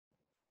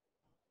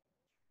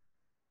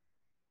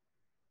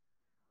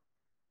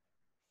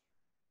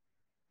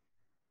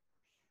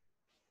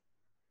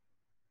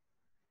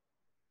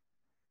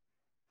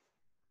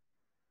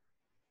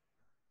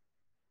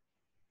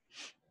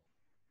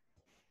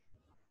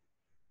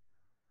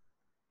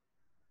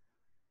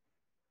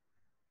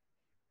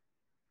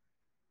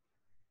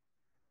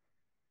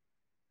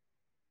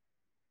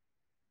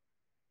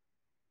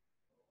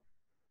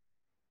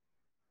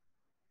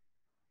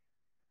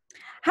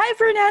Hi,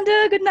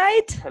 Fernando. Good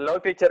night. Hello,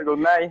 teacher. Good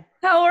night.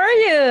 How are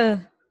you?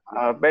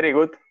 Very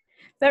good.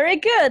 Very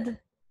good.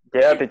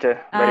 Yeah,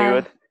 teacher.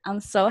 Very good.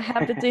 I'm so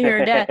happy to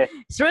hear that.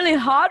 It's really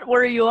hot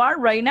where you are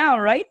right now,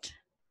 right?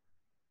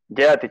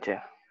 Yeah, teacher.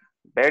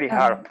 Very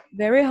hard.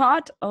 Very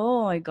hot?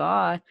 Oh, my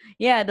God.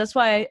 Yeah, that's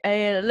why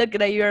I look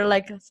at you're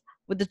like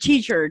with the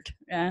t-shirt.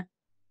 Yeah.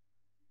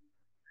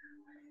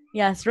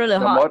 Yeah, it's really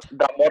hot.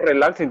 The more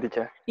relaxing,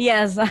 teacher.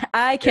 Yes,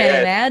 I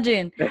can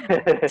imagine.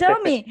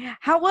 Tell me,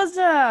 how was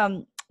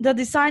the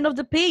design of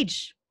the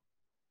page?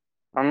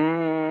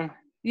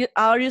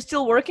 Are you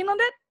still working on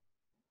that?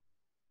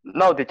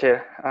 No,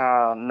 teacher.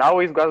 Now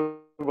it's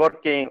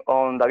working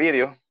on the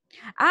video.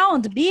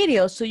 On the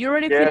video. So you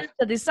already finished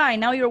the design.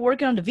 Now you're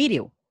working on the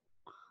video.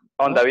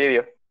 On the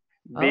video.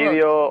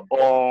 Video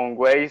on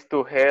ways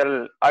to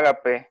help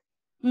Agape.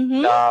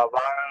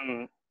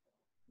 The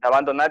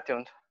van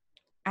donations.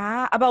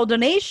 About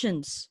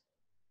donations.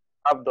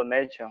 Of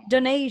donation.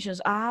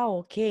 Donations.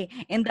 Okay.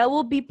 And that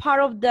will be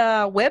part of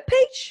the web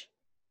page?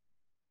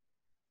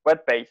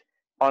 Web page.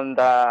 On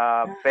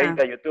the page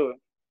that you do.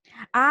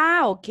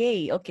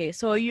 Okay.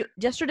 So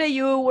yesterday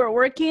you were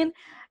working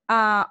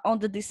on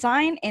the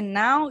design and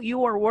now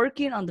you are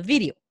working on the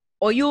video.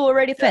 Or you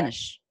already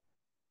finished?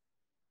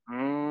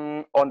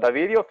 On the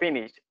video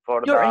finished.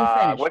 For you already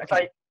finished. Website,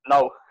 okay.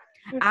 No.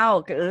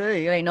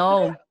 Okay, I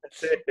know.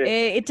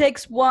 It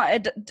takes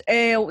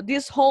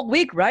this whole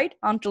week, right?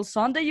 Until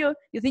Sunday. You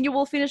think you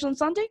will finish on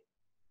Sunday?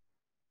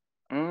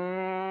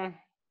 Yeah,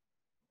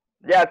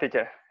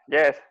 teacher.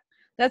 Yes.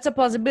 That's a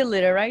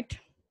possibility, right?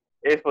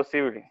 It's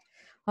possible.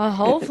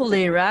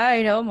 Hopefully,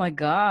 right? Oh my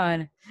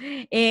God.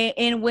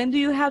 And when do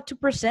you have to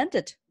present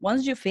it?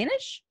 Once you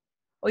finish?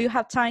 Or you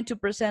have time to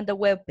present the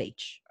web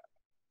page?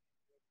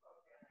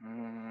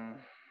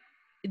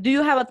 Do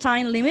you have a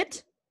time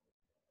limit?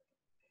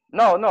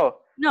 No.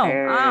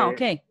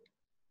 Okay.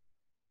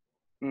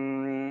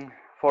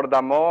 For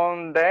the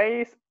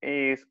Mondays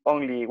is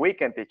only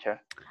weekend,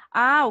 teacher.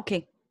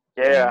 Okay.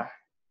 Yeah.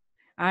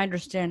 I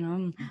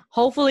understand.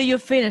 Hopefully you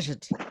finish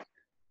it.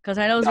 Because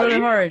I know it's really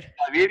hard.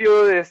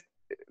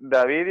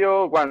 The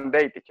video 1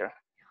 day, teacher.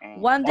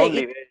 One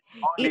day.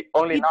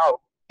 Only now.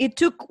 It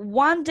took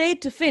 1 day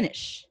to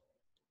finish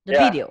the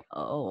video.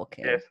 Oh,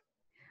 okay. Yes.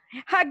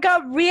 Hi,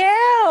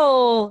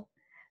 Gabriel.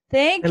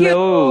 Thank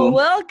Hello. you.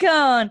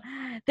 Welcome.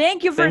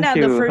 Thank you,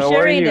 Fernando, for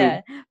sharing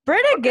that.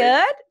 Pretty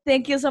good.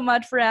 Thank you so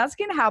much for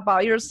asking. How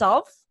about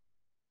yourself?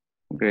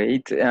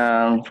 Great.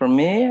 For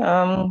me,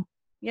 a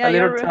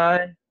little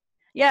tired.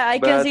 Yeah, I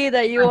can see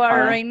that you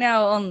are right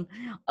now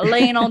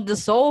laying on the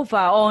sofa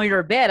on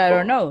your bed. I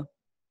don't know.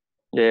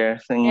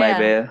 Yes, in my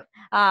bed.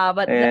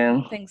 But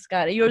thanks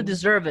God, you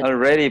deserve it.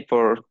 Already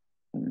for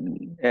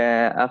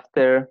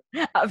after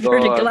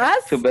the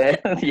class to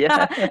bed.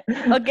 Yeah.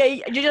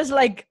 Okay, you just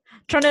like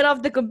turn it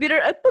off the computer.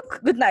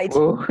 Good night.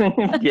 Oh,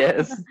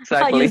 yes,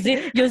 exactly.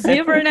 You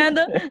see,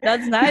 Fernando?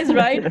 That's nice,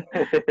 right?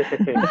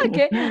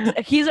 Okay.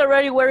 He's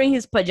already wearing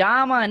his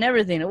pajama and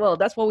everything. Well,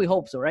 that's what we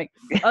hope so, right?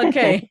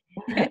 Okay.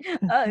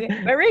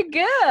 Very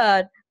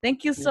good.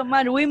 Thank you so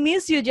much. We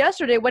missed you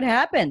yesterday. What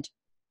happened?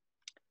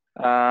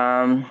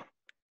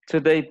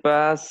 Today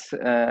past,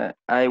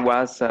 I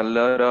was a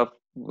lot of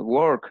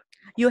work.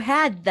 You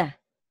had?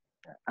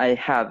 I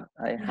had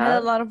a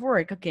lot of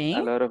work, okay.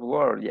 A lot of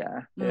work,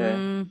 yeah.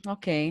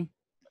 Okay.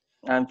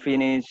 I'm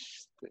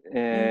finished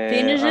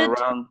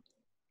around,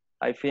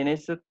 I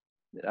finished it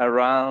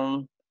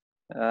around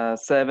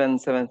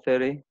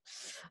 7:30.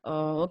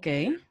 Oh,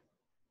 okay.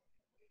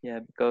 Yeah,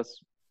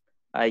 because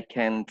I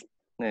can't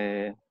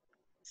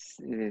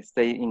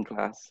stay in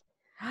class.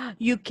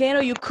 You can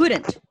or you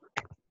couldn't?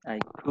 I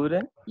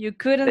couldn't. You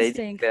couldn't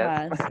stay in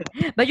class.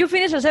 But you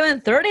finished at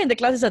 7:30 and the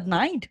class is at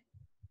 9.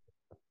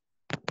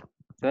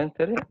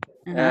 7:30?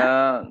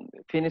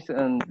 Finish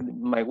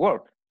my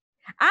work.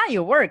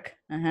 Your work.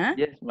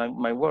 Yes,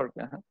 my work.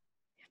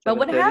 But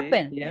what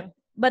happened? Yeah.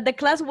 But the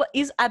class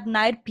is at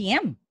 9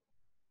 p.m.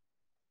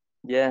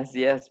 Yes,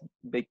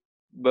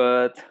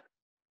 but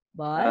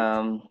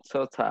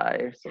so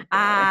tired.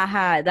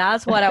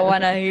 That's what I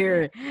want to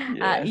hear.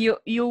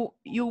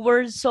 You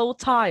were so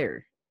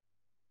tired.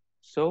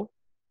 So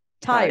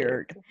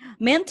tired.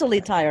 Mentally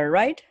tired,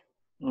 right?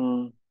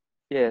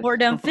 Yes. More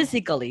than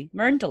physically,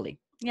 mentally.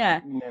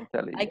 Yeah,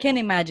 mentally. I can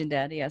imagine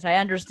that. Yes, I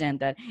understand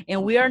that.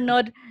 And we are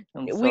not.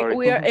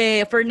 We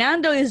are.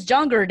 Fernando is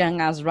younger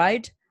than us,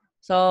 right?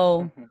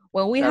 So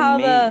when we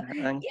have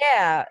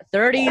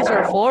 30s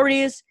or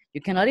 40s,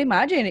 you cannot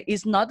imagine.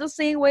 It's not the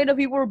same way that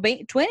people were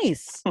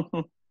 20s.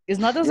 It's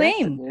not the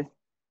same.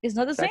 It's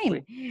not the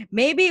same.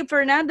 Maybe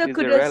Fernando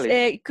could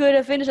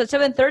have finished at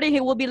 7:30. He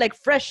will be like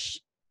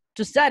fresh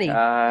to study.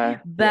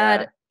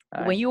 But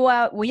when you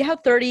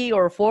have 30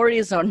 or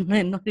 40s or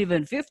not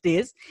even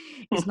 50s,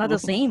 it's not the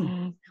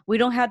same. We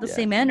don't have the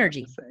same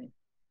energy.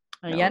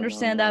 You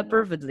understand that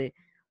perfectly.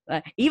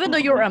 Even though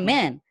you're a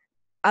man,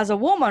 as a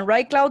woman,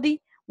 right, Claudia?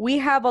 We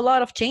have a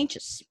lot of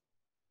changes.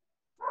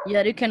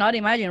 Yeah, you cannot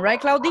imagine, right,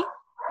 Claudia?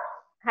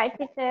 Hi,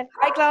 teacher.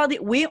 Hi,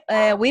 Claudia. We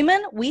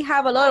women, we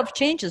have a lot of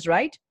changes,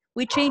 right?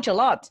 We change a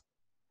lot.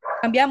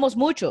 Cambiamos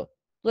mucho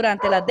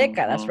durante las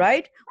décadas,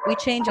 right? We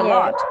change a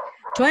lot.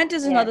 20s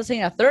is not the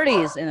same as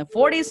 30s, and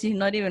 40s is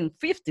not even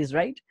 50s,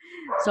 right?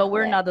 So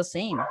we're not the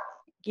same.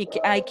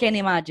 I can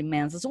imagine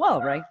men's as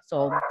well, right?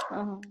 So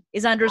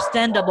it's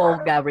understandable,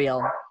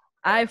 Gabriel.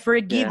 I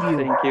forgive you.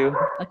 Thank you.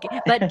 Okay,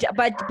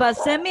 but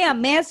send me a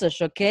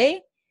message,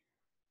 okay?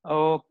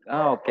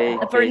 Okay.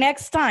 For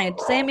next time,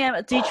 send me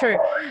a teacher.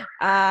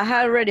 I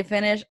have already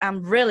finished.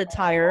 I'm really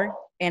tired,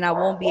 and I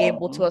won't be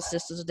able to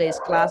assist to today's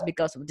class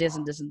because of this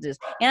and this and this.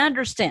 And I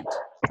understand.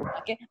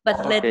 Okay,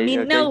 but let me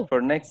know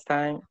for next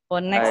time.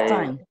 For next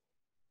time.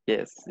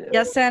 Yes.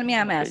 Just send me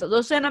a message.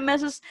 Don't send a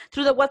message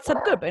through the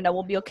WhatsApp group, and that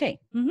will be okay.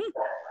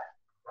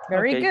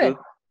 Very good.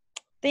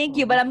 Thank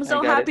you, but I'm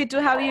so happy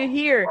to have you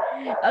here.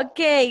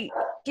 Okay,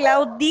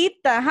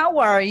 Claudita, how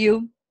are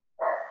you?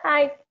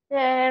 Hi.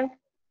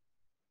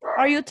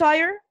 Are you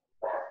tired?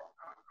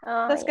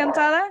 ¿Estás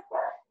cansada?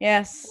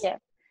 Yes.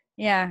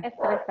 Yeah.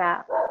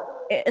 Estresada.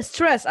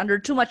 Stress under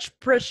too much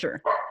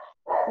pressure.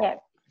 Yes.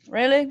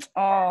 Really?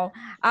 Oh,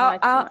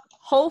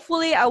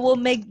 hopefully I will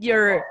make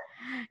your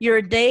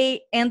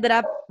day ended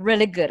up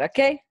really good,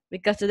 okay?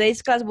 Because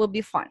today's class will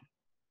be fun.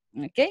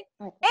 Okay?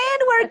 And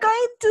we're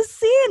going to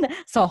sing.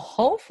 So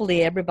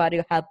hopefully everybody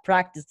will have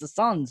practiced the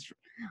songs.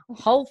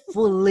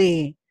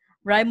 Hopefully.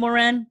 Right,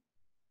 Moran?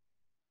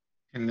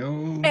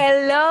 Hello.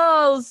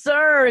 Hello,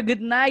 sir. Good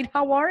night.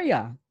 How are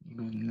you?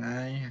 Good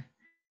night.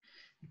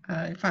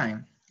 I'm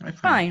fine.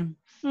 Fine.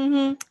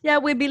 Yeah,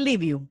 we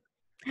believe you.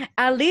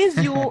 At least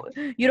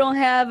you don't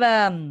have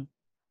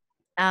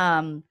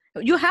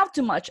you have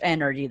too much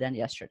energy than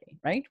yesterday,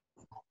 right?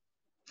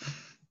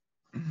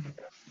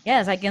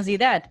 Yes, I can see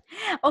that.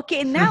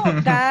 Okay,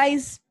 now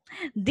guys,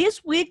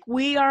 this week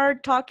we are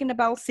talking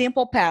about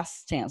simple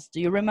past tense.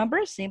 Do you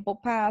remember? Simple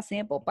past,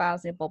 simple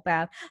past, simple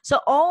past. So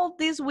all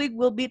this week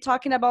we'll be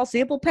talking about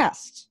simple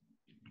past.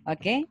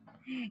 Okay?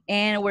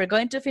 And we're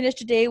going to finish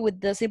today with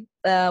the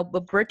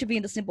verb to be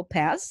in the simple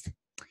past.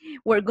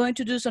 We're going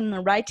to do some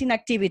writing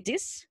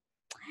activities.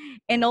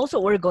 And also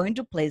we're going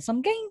to play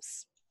some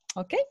games.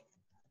 Okay?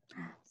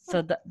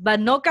 So but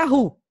no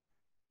Kahoot.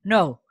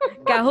 No,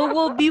 Kahoot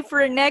will be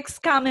for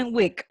next coming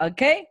week,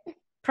 okay?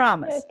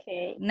 Promise.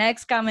 Okay.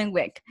 Next coming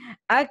week.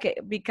 Okay,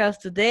 because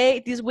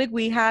this week,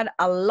 we had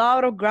a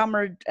lot of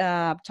grammar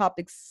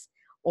topics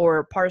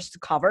or parts to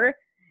cover,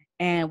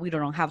 and we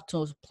don't have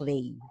to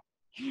play.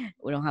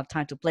 We don't have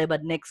time to play,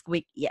 but next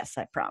week, yes,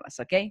 I promise,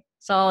 okay?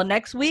 So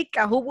next week,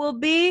 Kahoot will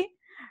be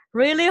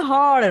really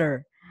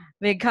harder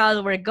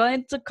because we're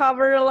going to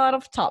cover a lot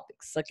of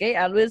topics, okay?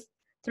 At least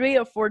 3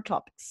 or 4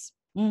 topics.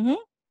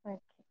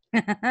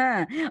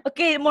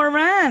 Okay,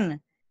 Moran,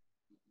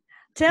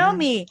 tell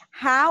me,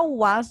 how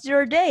was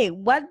your day?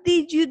 What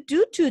did you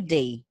do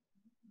today?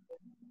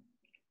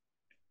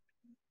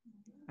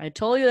 I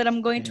told you that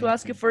I'm going to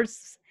ask you for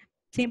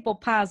simple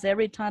past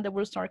every time that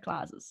we start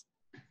classes.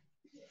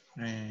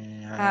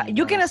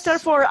 You can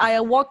start for I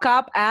woke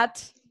up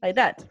at, like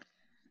that.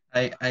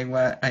 I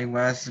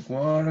was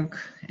work.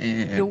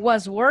 You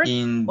was work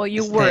or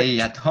you stay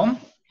worked? At home.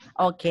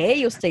 Okay,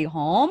 you stay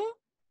home.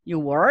 You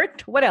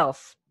worked. What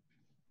else?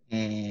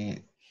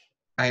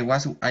 I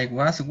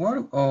was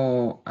work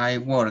or I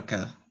worked.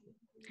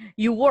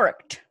 You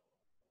worked.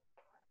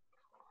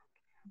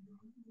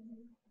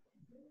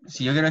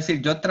 Si yo quiero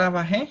decir yo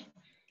trabajé,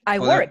 I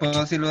worked. ¿puedo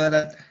decirlo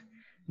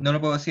no lo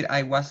puedo decir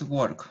I was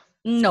work?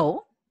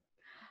 No,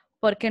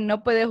 porque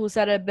no puedes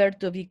usar el verb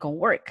to be con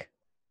work.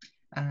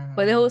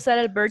 Puedes usar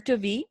el verb to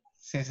be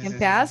en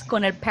past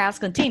con el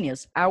past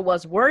continuous. I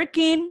was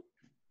working.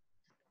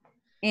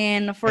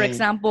 And for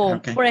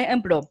example,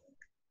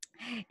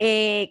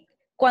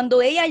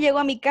 cuando ella llegó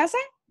a mi casa,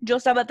 yo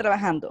estaba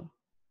trabajando.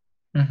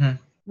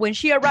 When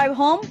she arrived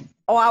home,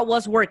 I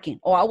was working.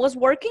 Or I was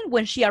working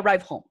when she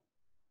arrived home.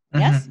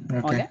 Yes?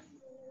 Okay.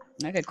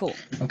 Okay, cool.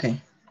 Okay.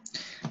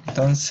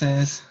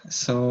 Entonces,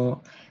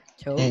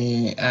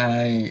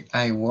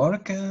 I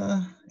work.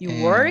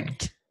 You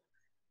worked?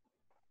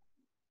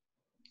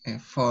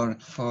 For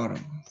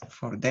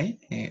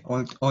day,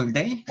 all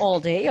day. All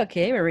day,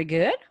 okay, very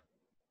good.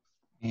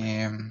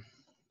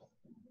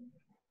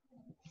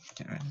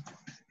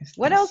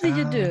 What else did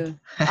you do?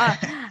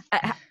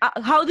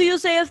 How do you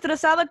say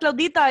estresado,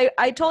 Claudita?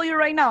 I told you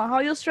right now. How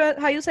you say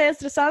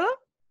estresado?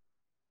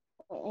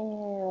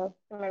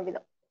 Se me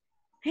olvidó.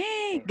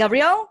 Hey,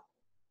 Gabriel?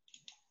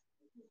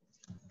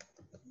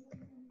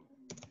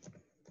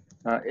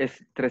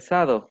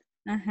 Estresado.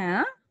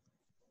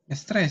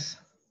 Stress.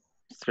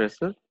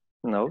 Stressed?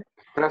 No.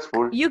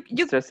 Stressful.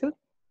 Stressed?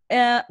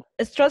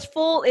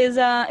 Stressful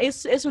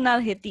es un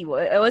adjetivo.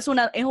 Es un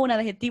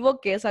adjetivo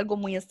que es algo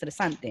muy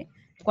estresante.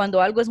 Cuando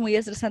algo es muy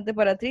estresante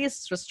para ti,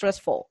 es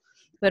stressful.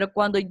 Pero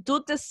cuando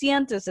tú te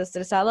sientes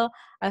estresado,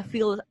 I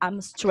feel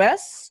I'm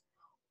stressed.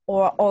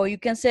 Or you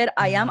can say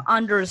I am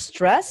under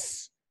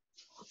stress.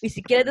 Y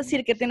si quieres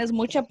decir que tienes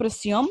mucha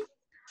presión,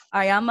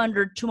 I am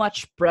under too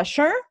much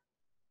pressure.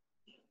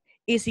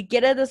 Y si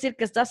quieres decir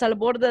que estás al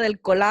borde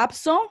del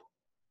colapso,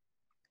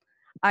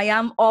 I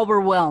am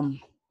overwhelmed.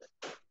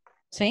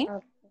 ¿Sí?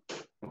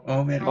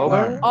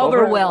 Overwhelmed.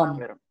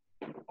 Overwhelmed.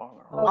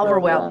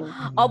 Overwhelm.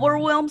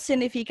 Overwhelm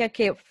significa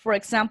que, for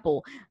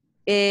example,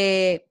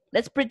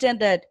 let's pretend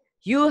that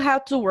you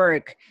have to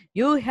work,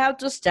 you have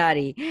to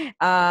study,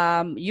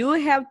 you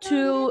have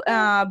to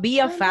be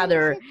a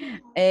father,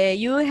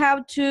 you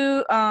have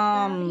to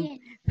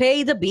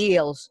pay the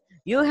bills,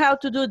 you have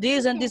to do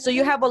this and this. So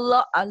you have a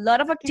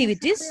lot of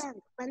activities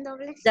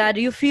that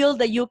you feel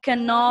that you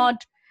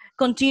cannot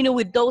continue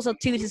with those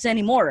activities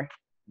anymore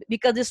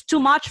because it's too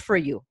much for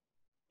you.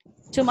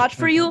 Too much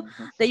for you,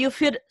 that you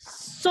feel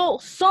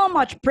so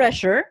much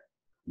pressure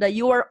that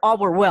you are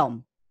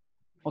overwhelmed.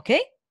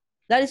 Okay?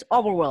 That is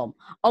overwhelmed.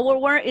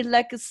 Overwhelmed is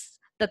like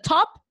the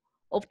top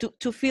of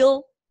to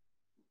feel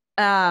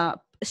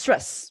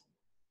stress.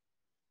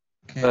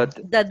 Okay.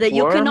 But That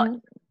you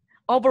cannot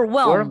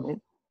overwhelm.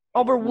 Worm.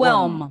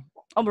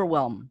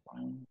 Overwhelm.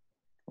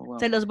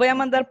 Se los voy a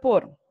mandar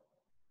por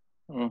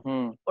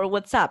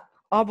WhatsApp.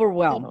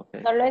 Overwhelm.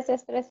 Okay. Solo es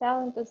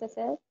estresado, entonces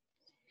es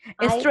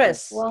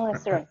Stress.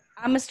 stress.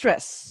 I'm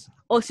stressed.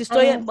 O si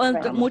estoy I'm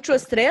stressed. mucho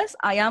estrés,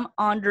 I am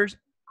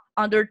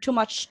under too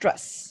much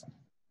stress.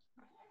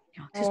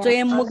 Si estoy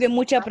en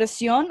mucha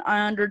presión,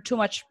 I'm under too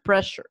much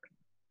pressure.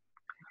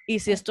 Y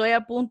si estoy a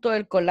punto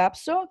del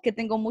colapso, que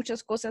tengo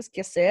muchas cosas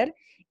que hacer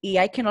y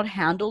I cannot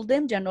handle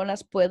them, ya no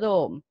las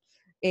puedo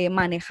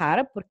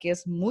manejar porque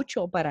es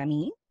mucho para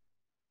mí,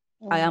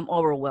 I am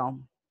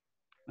overwhelmed.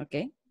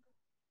 ¿Ok?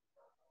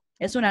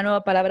 Es una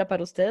nueva palabra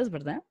para ustedes,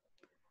 ¿verdad?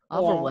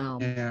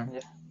 Overwhelmed. Yeah.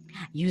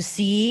 You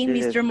see,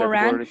 Yes, Mr. that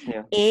Moran, word is new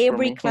for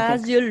every me.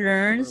 class you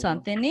learn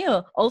something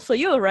new. Also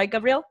you, right,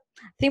 Gabriel?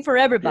 Think for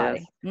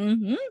everybody.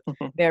 Yes.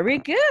 Very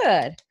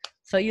good.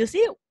 So you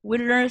see, we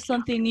learn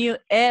something new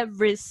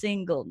every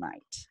single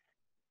night.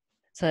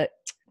 So,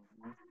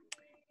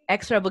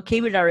 extra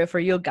vocabulary for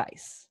you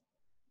guys.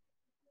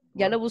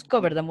 Ya lo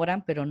buscó, ¿verdad,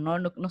 Moran? Pero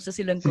no sé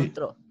si lo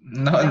encontró.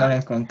 No, no lo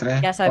encontré.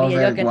 Ya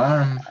sabía yo que...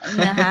 Overwhelm.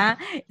 Ajá,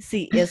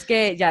 sí, es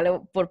que ya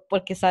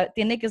porque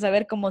tiene que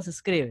saber cómo se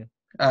escribe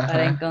para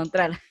Ajá.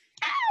 encontrar.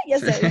 Ya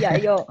Sí. sabía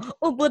yo.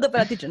 Un punto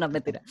para teacher. No,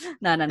 mentira.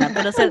 No.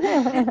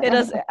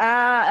 Pero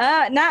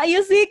now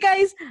you see,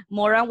 guys,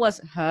 Moran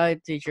was, hi,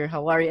 teacher,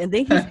 how are you? And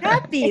then he's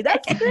happy.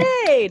 That's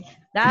great.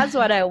 That's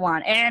what I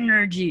want.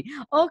 Energy.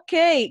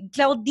 Okay,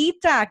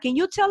 Claudita, can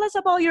you tell us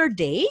about your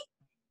day?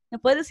 ¿Me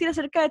puedes decir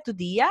acerca de tu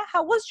día?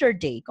 How was your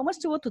day? ¿Cómo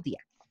estuvo tu día?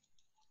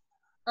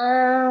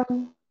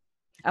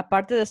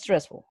 Aparte de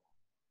stressful.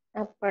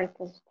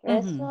 Aparte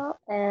stressful.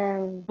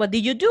 What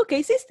did you do? ¿Qué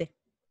hiciste?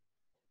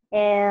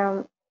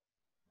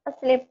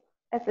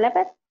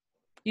 Slept.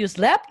 You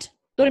slept?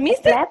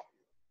 ¿Dormiste? Slept.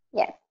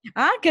 Yes.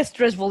 Ah, qué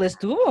stressful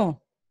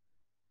estuvo.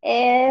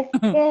 Es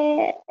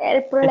que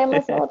el problema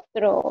es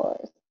otro.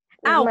 Es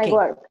my okay.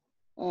 work.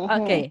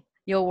 Okay.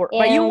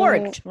 But you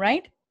worked,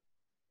 right?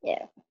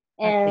 Yeah.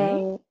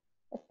 Okay.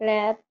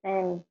 Slept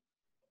and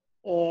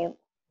eat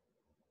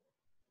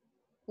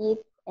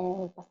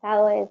and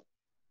pasado es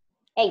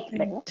ate,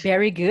 ¿verdad?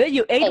 Very good.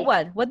 You ate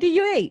what? What did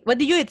you eat? What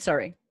did you eat,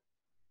 sorry?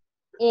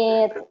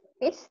 Eat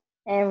fish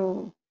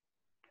and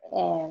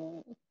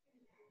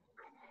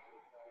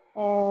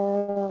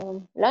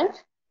lunch.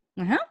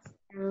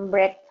 And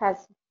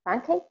breakfast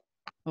pancake.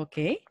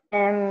 Okay.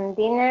 And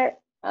dinner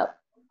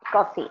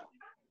coffee.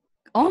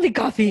 Only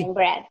coffee. And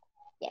bread.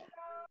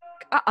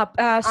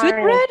 Yeah.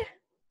 Sweet bread?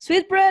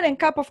 Sweet bread and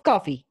cup of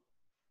coffee.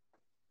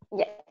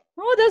 Yeah.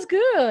 Oh, that's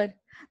good.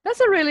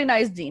 That's a really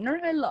nice dinner.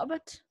 I love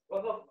it.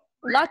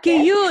 Lucky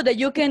you that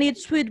you can eat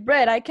sweet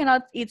bread. I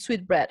cannot eat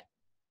sweet bread.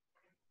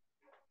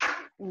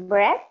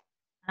 Bread?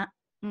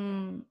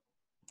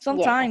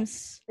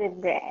 Sometimes. Yeah, sweet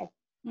bread.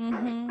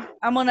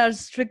 I'm on a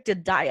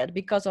restricted diet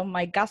because of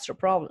my gastro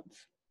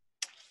problems.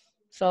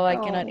 So I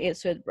cannot eat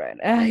sweet bread.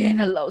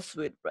 And I love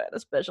sweet bread,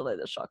 especially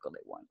the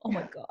chocolate one. Oh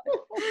my God.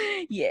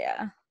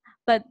 Yeah.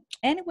 But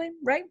anyway,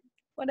 right?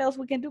 What else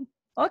we can do?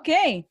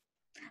 Okay.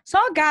 So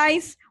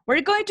guys,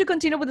 we're going to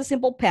continue with the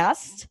simple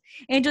past.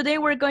 And today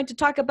we're going to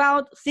talk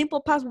about simple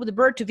past with the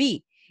verb to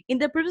be. In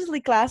the previously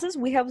classes,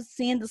 we have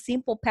seen the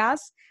simple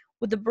past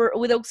with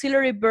the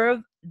auxiliary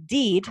verb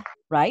did,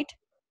 right?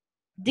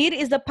 Did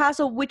is the past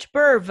of which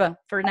verb,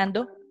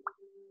 Fernando?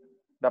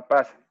 The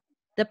past.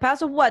 The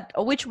past of what?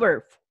 Of which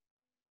verb?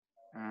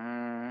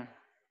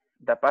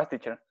 The past,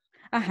 teacher.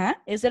 Ajá,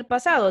 es el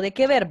pasado. ¿De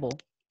qué verbo?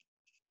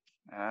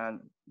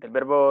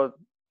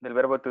 Del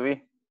verbo to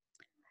be.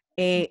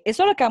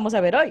 Eso es lo que vamos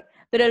a ver hoy.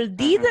 Pero el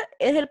did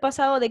es el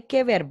pasado de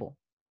qué verbo?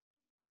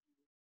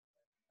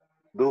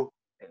 Do.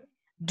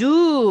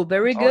 Do,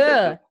 very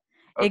good.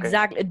 Okay.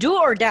 Exactly. Do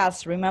or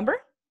does, remember?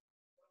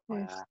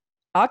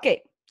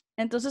 Ok.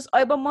 Entonces,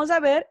 hoy vamos a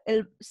ver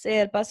el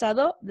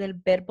pasado del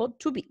verbo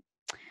to be.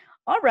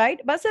 All right.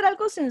 Va a ser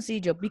algo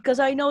sencillo because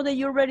I know that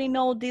you already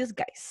know these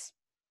guys.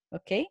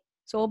 Okay.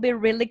 So it'll be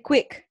really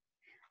quick.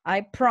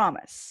 I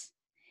promise.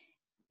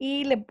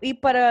 Y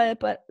para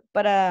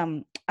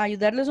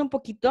ayudarles un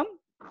poquito,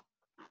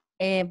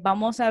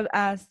 vamos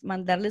a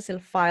mandarles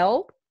el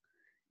file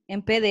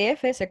en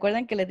PDF. ¿Se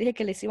acuerdan que les dije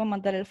que les iba a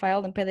mandar el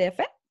file en PDF?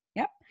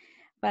 ¿Ya?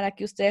 Para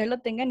que ustedes lo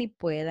tengan y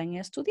puedan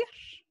estudiar.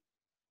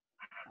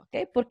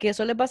 ¿Ok? Porque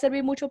eso les va a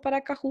servir mucho para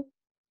Kahoot.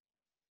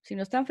 Si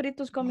no están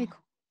fritos conmigo.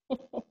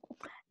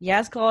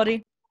 Yes,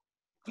 Cody.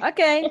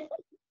 Okay,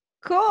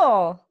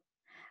 cool.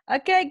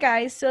 Okay,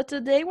 guys, so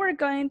today we're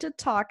going to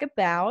talk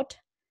about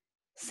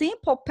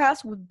simple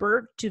past with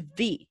verb to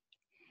be.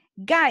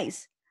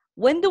 Guys,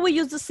 when do we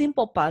use the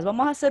simple past?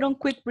 Vamos a hacer un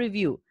quick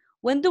review.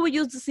 When do we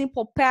use the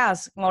simple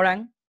past,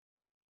 Moran?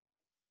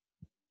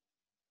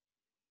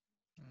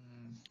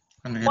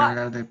 Cuando quiero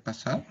hablar del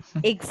pasado.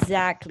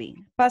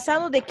 Exactly.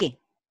 ¿Pasado de qué?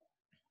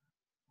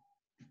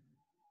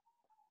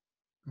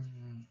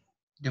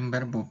 De un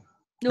verbo.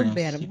 De un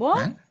verbo.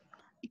 Principal.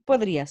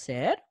 Podría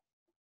ser.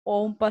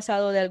 O un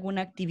pasado de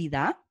alguna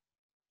actividad.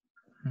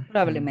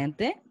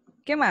 Probablemente.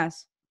 ¿Qué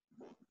más?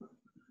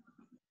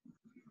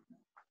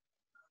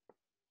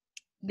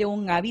 De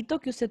un hábito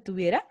que usted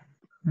tuviera.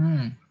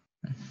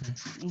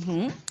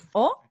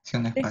 O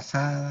acciones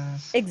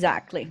pasadas.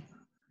 Exactly.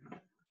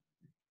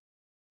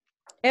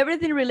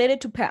 Everything related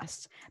to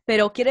past.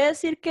 Pero ¿quiere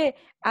decir que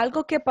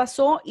algo que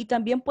pasó y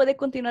también puede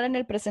continuar en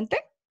el presente?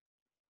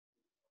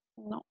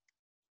 No.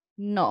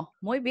 No.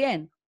 Muy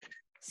bien.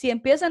 Si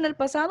empieza en el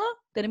pasado,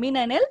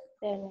 termina en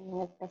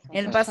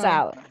el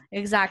pasado.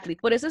 Exactly.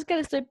 Por eso es que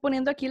le estoy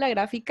poniendo aquí la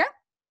gráfica.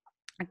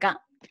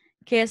 Acá.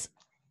 Que es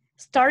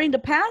start in the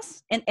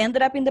past and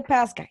ended up in the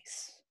past,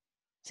 guys.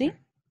 ¿Sí?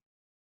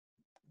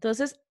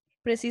 Entonces,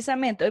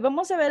 precisamente, hoy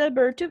vamos a ver el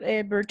verb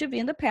to be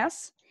in the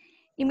past.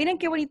 Y miren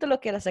qué bonito lo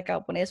que les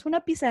acabo de poner. Es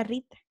una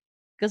pizarrita.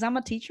 Because I'm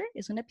a teacher,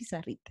 es una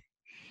pizarrita.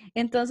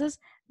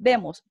 Entonces,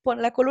 vemos, por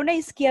la columna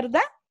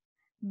izquierda,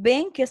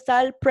 ven que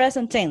está el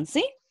present tense,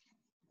 ¿sí?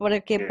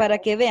 Para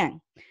que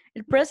vean.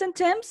 El present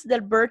tense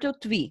del verb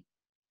to be.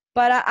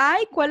 Para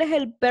I, ¿cuál es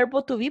el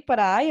verbo to be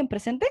para I en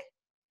presente?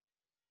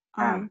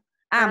 Am.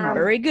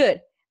 Very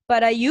good.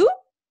 Para you?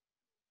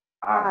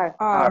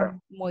 Are.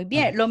 Muy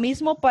bien. Lo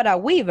mismo para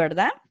we,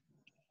 ¿verdad?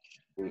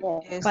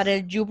 Yes. Para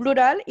el you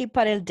plural y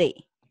para el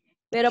they.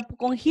 Pero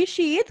con he,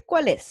 she, it,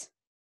 ¿cuál es?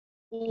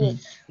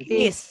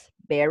 Is.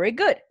 Very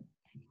good.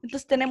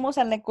 Entonces tenemos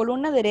en la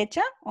columna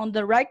derecha, on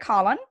the right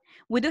column,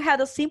 we do have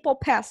the simple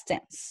past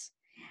tense.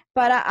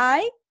 Para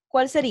I,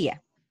 ¿cuál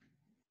sería?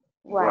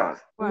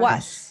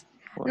 Was.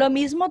 Lo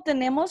mismo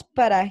tenemos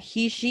para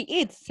he, she,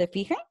 it. ¿Se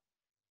fijan?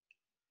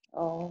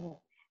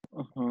 Oh.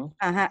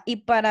 Ajá. Y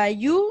para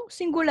you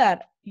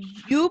singular,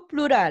 you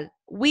plural,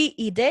 we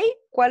y they,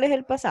 ¿cuál es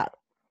el pasado?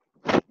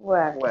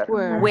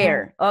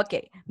 Where. Ok.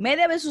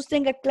 Media vez usted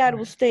tenga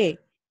claro usted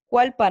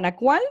cuál para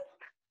cuál,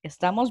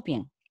 estamos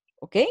bien.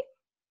 ¿Ok?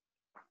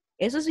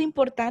 Eso es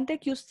importante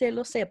que usted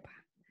lo sepa.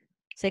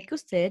 Sé que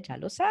ustedes ya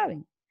lo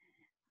saben.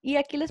 Y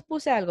aquí les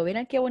puse algo.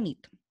 Miren qué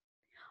bonito.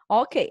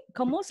 Ok.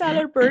 ¿Cómo usar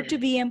el verb to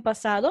be en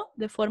pasado?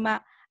 De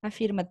forma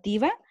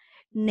afirmativa,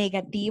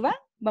 negativa.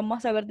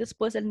 Vamos a ver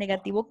después el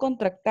negativo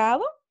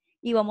contractado.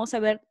 Y vamos a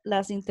ver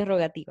las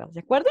interrogativas. ¿De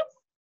acuerdo?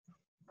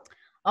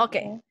 Ok.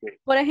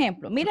 Por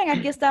ejemplo, miren,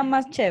 aquí está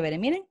más chévere.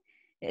 Miren.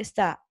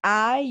 Está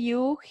I,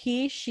 you,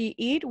 he, she,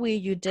 it,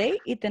 we, you, they.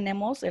 Y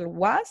tenemos el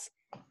was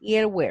y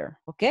el where.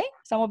 ¿Ok?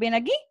 ¿Estamos bien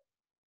aquí?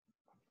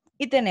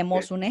 Y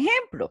tenemos un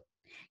ejemplo.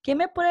 ¿Quién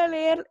me puede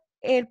leer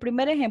el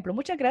primer ejemplo?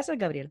 Muchas gracias,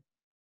 Gabriel.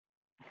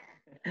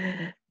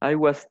 I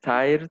was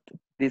tired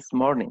this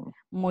morning.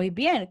 Muy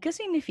bien. ¿Qué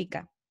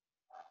significa?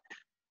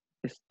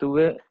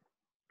 Estuve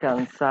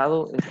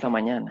cansado esta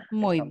mañana.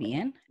 Muy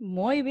bien.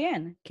 Muy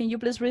bien. Can you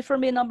please read for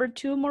me number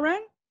 2,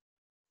 Moran?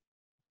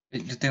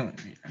 Yo tengo.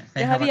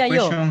 I Ya have a sabía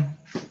yo.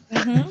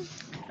 question.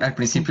 Al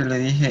principio le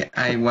dije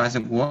I was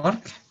at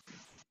work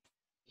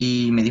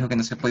y me dijo que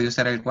no se podía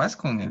usar el was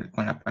con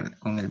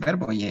el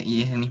verbo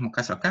y es el mismo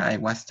caso acá. I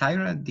was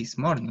tired this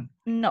morning.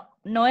 No,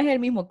 no es el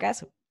mismo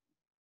caso.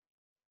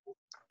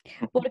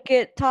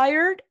 Porque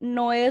tired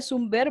no es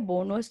un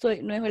verbo, no es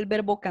el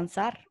verbo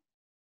cansar.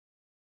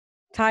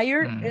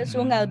 Tired es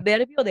un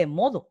adverbio de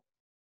modo.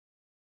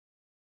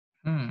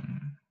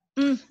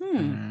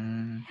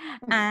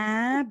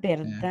 Ah,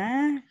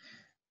 ¿verdad?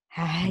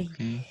 Ay,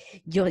 Okay.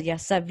 yo ya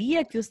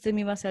sabía que usted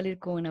me iba a salir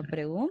con una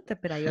pregunta,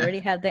 pero I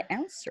already had the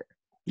answer.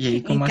 ¿Y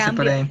ahí cómo hace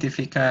para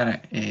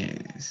identificar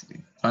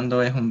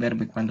cuándo es un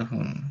verbo y cuándo es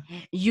un...?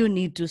 You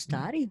need to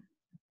study.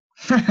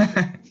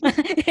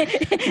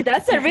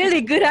 That's a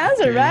really good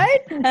answer,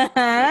 right?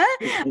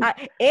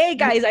 Hey,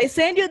 guys, I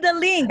send you the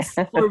links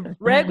for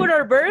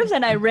regular verbs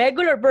and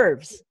irregular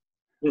verbs.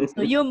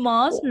 So you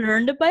must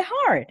learn them by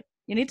heart.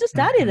 You need to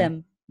study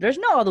them. There's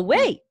no other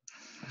way.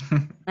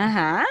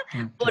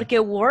 Porque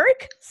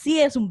work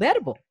sí es un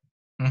verbo.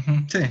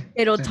 Sí.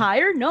 Pero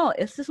tired no,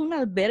 este es un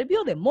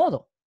adverbio de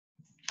modo.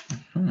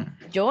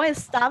 Yo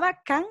estaba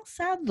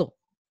cansado.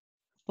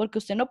 Porque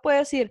usted no puede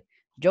decir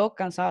yo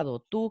cansado,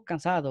 tú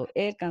cansado,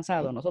 él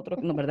cansado, nosotros,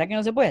 no, ¿verdad que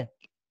no se puede?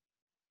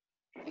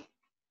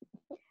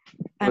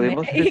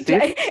 ¿Podemos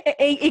decir?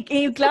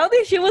 Y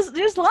Claudia, she was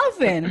just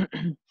laughing.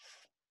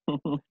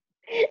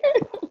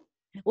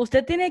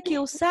 Usted tiene que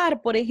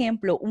usar, por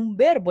ejemplo, un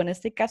verbo, en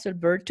este caso el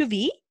verb to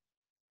be,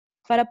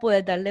 para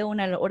poder darle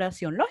una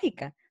oración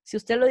lógica. Si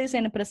usted lo dice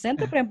en el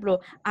presente, por ejemplo,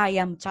 I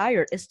am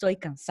tired, estoy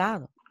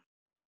cansado.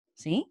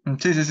 ¿Sí?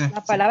 Sí.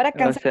 La palabra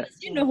cansado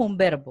sí no es un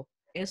verbo,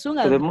 es un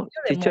adverbio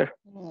de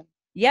modo.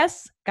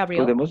 Yes,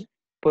 Gabriel.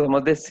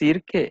 Podemos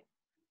decir que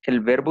el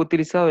verbo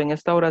utilizado en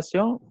esta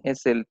oración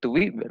es el to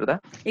be,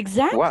 ¿verdad?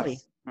 Exactly.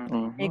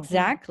 Was.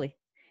 Exactly.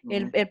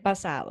 El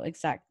pasado,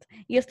 exacto.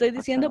 Y estoy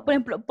diciendo, por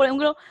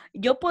ejemplo,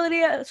 yo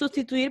podría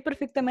sustituir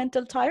perfectamente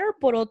el tire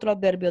por otro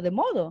adverbio de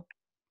modo.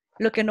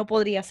 Lo que no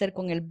podría hacer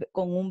con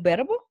un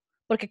verbo,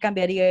 porque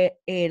cambiaría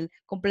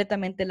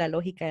completamente la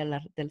lógica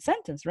del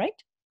sentence, right?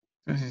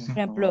 Sí. Por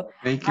ejemplo,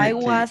 I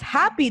was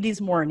happy this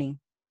morning.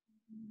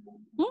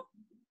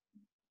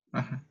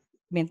 Ajá.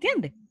 ¿Me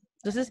entiende?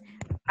 Entonces,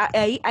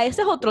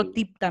 ese es otro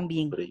tip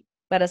también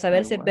para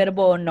saber si es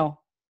verbo o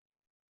no.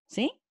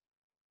 ¿Sí?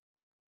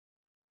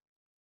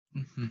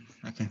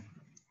 Okay.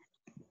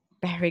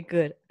 Very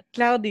good.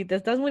 Claudia, te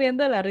estás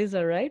muriendo de la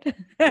risa, right?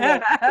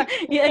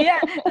 Yeah.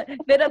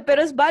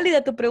 Pero es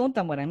válida tu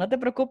pregunta, Mora, no te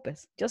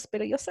preocupes.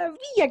 Pero yo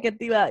sabía que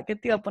te iba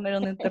a poner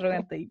un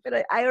interrogante ahí, pero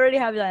I already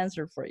have the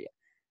answer for you.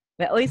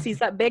 Hoy sí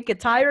ve que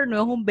tired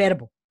no es un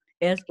verbo,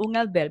 es un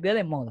adverbio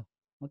de modo.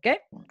 ¿Ok?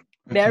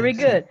 Very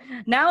good.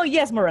 Now,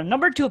 yes, Moran,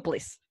 number 2,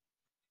 please.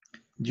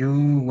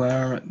 You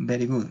were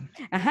very good.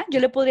 Ajá, yo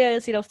le podría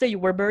decir a usted, you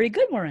were very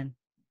good, Moran.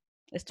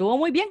 Estuvo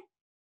muy bien.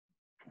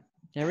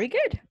 Very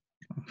good.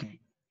 Okay.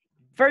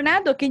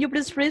 Fernando, can you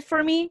please read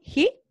for me?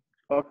 He?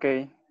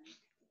 Okay.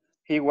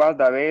 He was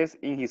the best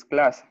in his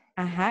class.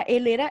 Ajá,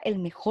 él era el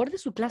mejor de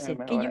su clase.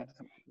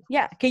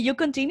 Can you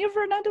continue,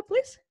 Fernando,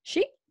 please?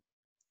 She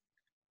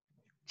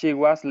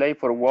was late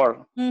for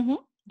work.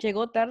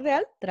 Llegó tarde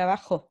al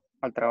trabajo.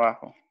 Al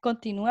trabajo.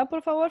 Continúa,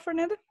 por favor,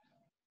 Fernando.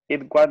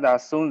 It was a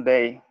sunny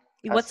day.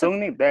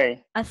 Sunny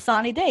day. A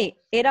sunny day.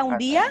 Era un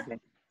día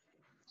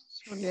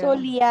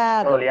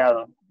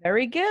soleado.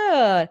 Very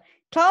good.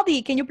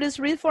 Claudia, can you please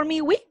read for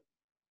me? We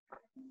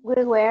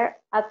were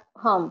at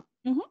home.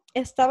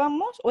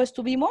 Estábamos o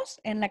estuvimos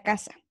en la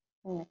casa.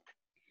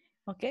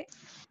 Okay.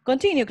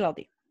 Continue,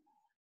 Claudia.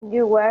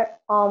 You were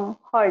on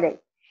holiday.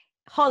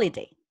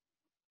 Holiday.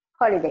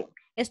 Holiday.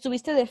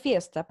 Estuviste de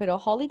fiesta, pero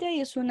holiday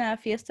es una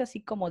fiesta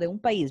así como de un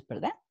país,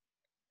 ¿verdad?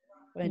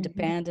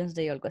 Independence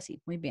Day o algo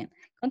así. Muy bien.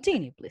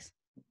 Continue, please.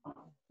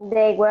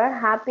 They were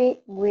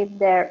happy with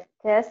their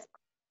test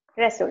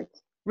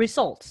results.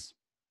 Results.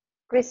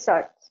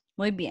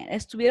 Muy bien.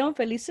 Estuvieron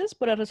felices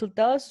por el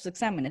resultado de sus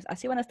exámenes.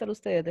 Así van a estar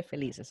ustedes de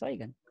felices,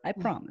 oigan. I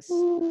promise.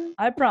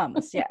 I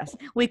promise, yes.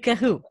 We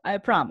Kahoo. I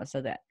promise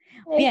of that.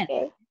 Bien.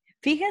 Okay.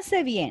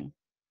 Fíjense bien.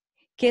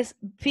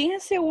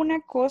 Fíjense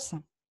una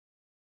cosa.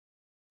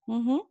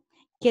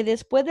 Que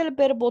después del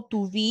verbo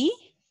to be,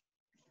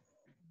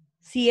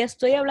 si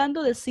estoy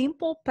hablando de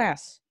simple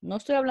past, no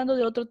estoy hablando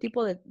de otro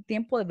tipo de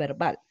tiempo de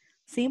verbal.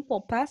 Simple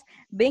past,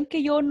 ven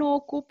que yo no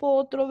ocupo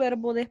otro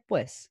verbo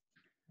después.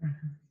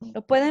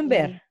 ¿Lo pueden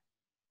ver?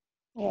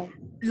 Yeah.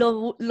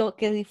 Lo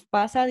que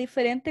pasa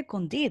diferente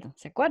con did,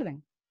 ¿se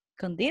acuerdan?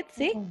 Con did,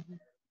 ¿sí?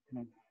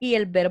 Y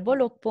el verbo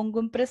lo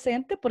pongo en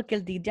presente porque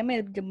el did ya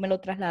me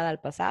lo traslada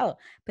al pasado,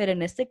 pero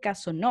en este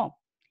caso no.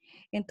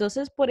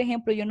 Entonces, por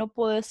ejemplo, yo no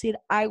puedo decir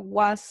I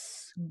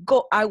was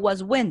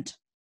went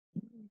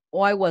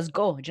o I was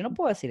go. Yo no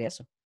puedo decir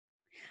eso.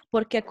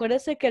 Porque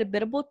acuérdense que el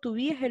verbo to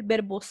be es el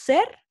verbo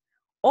ser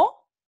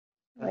o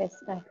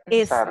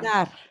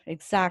estar.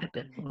 Exacto.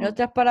 En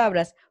otras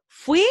palabras,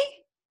 fui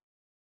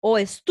o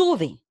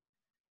estuve.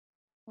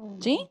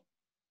 ¿Sí?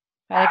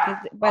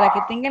 Para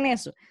que tengan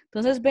eso.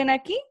 Entonces, ven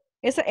aquí,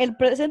 el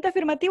presente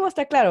afirmativo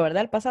está claro,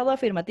 ¿verdad? El pasado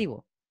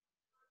afirmativo.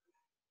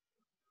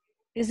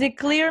 Is it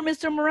clear,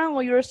 Mr. Moran,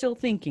 or you're still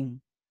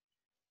thinking?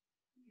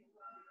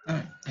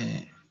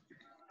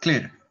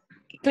 Clear.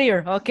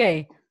 Clear,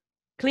 okay.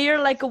 Clear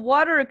like a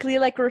water or clear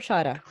like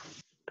horchata?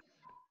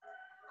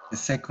 The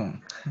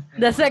second.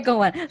 The second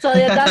one. So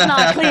that's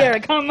not clear.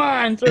 Come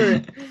on,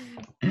 sir.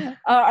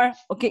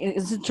 Okay,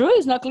 is it true?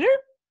 It's not clear?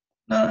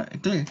 No,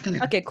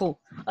 clear. Okay, cool.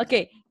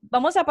 Okay,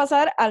 vamos a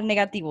pasar al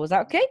negativo,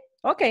 ¿ok?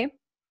 Okay.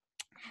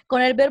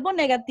 Con el verbo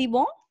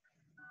negativo,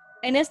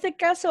 en este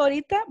caso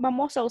ahorita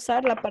vamos a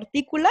usar la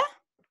partícula,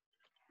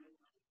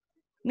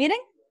 miren,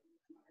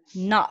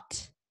 not,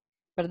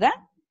 ¿verdad?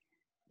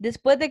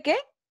 ¿Después de qué?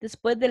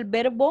 Después del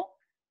verbo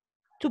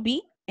to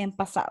be en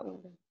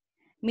pasado.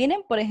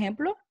 Miren, por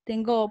ejemplo,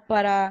 tengo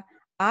para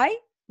I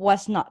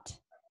was not.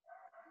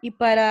 Y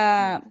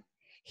para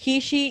he,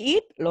 she,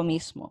 it, lo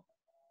mismo.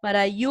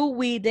 Para you,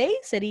 we, they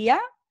sería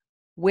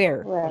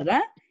were,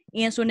 ¿verdad?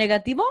 Y en su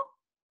negativo,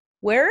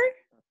 were?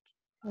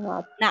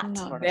 Not.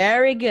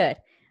 Very good.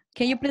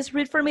 Can you please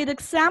read for me the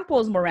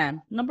examples,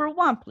 Moran? Number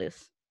 1,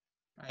 please.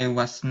 I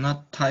was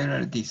not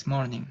tired this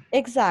morning.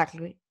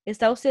 Exactly.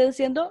 Está usted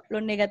diciendo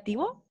lo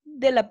negativo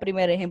del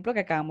primer ejemplo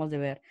que acabamos de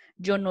ver.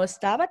 Yo no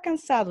estaba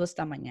cansado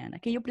esta mañana.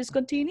 Can you please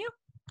continue?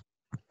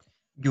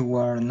 You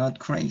were not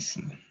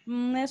crazy.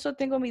 Eso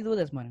tengo mis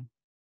dudas, Moran.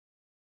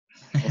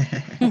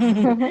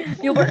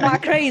 You were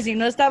not crazy.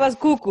 No estabas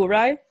cuckoo,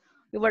 right?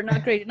 You were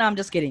not crazy. No, I'm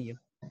just kidding you.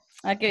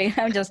 Okay,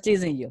 I'm just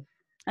teasing you.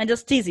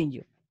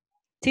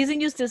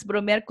 Teasing you es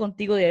bromear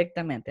contigo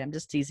directamente. I'm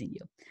just teasing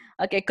you.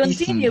 Okay,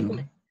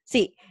 continue.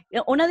 Sí,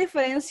 una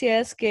diferencia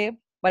es que,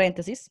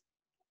 paréntesis,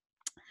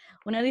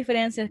 una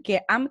diferencia es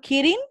que I'm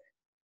kidding,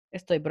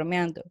 estoy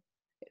bromeando.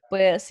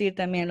 puede decir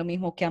también lo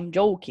mismo que I'm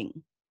joking,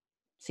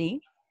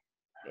 ¿sí?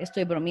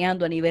 Estoy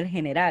bromeando a nivel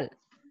general.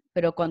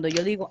 Pero cuando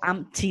yo digo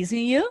I'm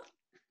teasing you,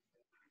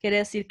 quiere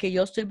decir que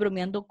yo estoy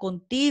bromeando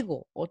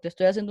contigo o te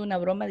estoy haciendo una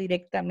broma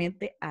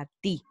directamente a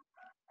ti,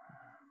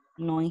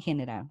 no en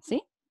general,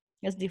 ¿sí?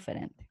 Es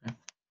diferente.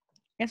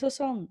 Esos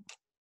son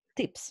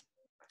tips.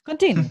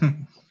 Continue.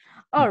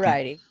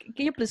 Alrighty.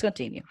 Can you please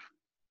continue?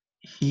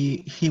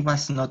 He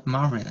was not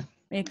married.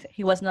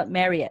 He was not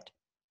married.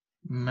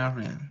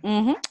 Married.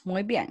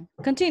 Muy bien.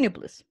 Continue,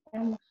 please.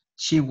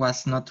 She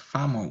was not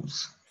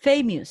famous.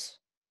 Famous.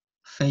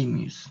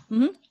 Famous.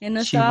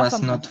 No She estaba was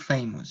famosa. not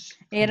famous.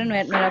 No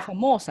era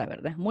famosa,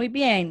 ¿verdad? Muy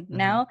bien.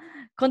 Now,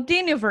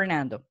 continue,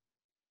 Fernando.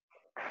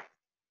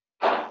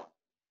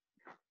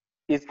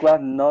 It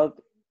was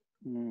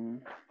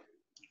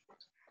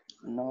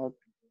not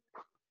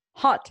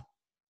Hot.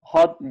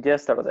 hot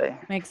yesterday.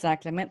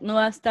 Exactamente. No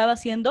estaba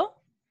haciendo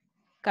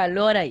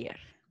calor ayer.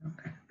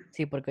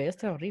 Sí, porque hoy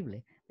está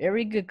horrible.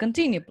 Very good.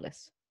 Continue,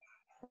 please.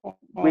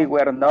 We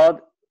were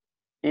not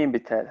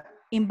invited.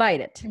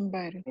 Invited.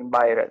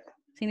 Invited.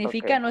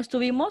 Significa no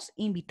estuvimos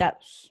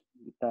invitados.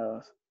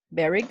 Invitados.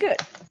 Very good.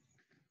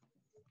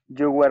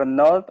 You were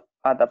not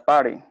at the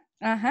party.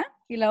 Ajá.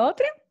 ¿Y la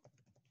otra?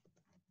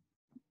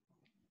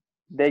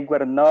 They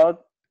were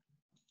not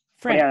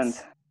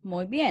Friends.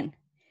 Muy bien.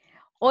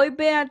 Hoy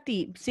ve a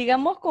ti.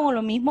 Sigamos con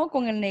lo mismo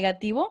con el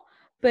negativo,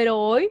 pero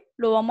hoy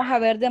lo vamos a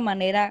ver de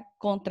manera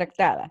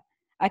contractada.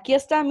 Aquí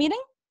está, miren,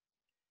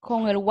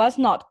 con el was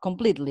not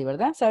completely,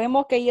 ¿verdad?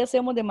 Sabemos que ahí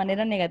hacemos de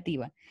manera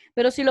negativa.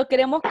 Pero si lo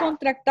queremos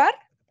contractar,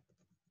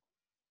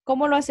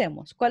 ¿cómo lo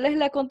hacemos? ¿Cuál es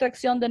la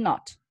contracción de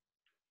not?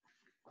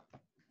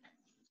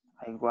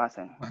 I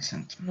wasn't.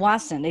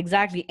 Wasn't,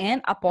 exactly.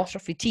 And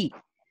apostrophe T.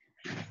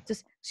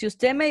 Entonces, si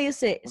usted me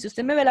dice, si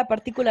usted me ve la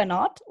partícula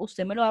not,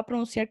 usted me lo va a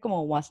pronunciar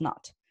como was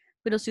not.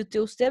 Pero si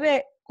usted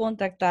ve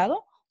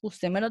contractado,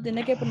 usted me lo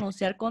tiene que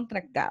pronunciar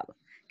contractado.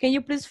 Can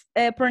you please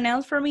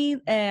pronounce for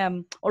me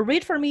or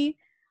read for me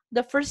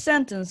the first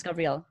sentence,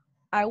 Gabriel?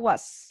 I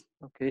was.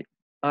 Okay.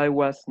 I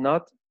was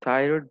not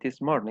tired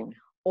this morning.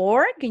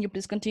 Or, can you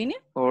please continue?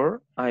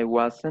 Or, I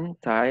wasn't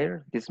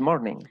tired this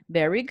morning.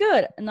 Very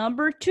good.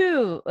 Number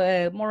 2,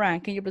 Moran,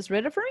 can you please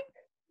read it for me?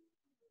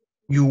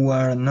 You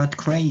were not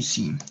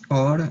crazy,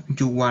 or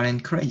you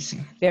weren't crazy.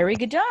 Very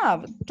good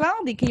job.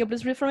 Claudia, can you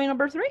please read for me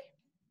number 3?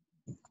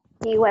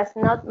 He was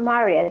not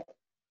married,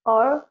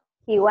 or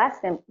he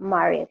wasn't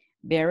married.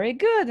 Very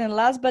good. And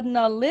last but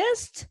not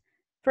least,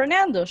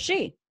 Fernando,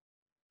 she.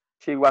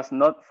 She was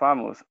not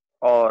famous,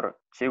 or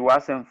she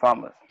wasn't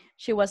famous.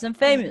 She wasn't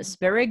famous.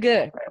 Very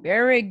good.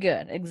 Very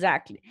good.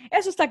 Exactly.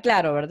 Eso está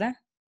claro, ¿verdad?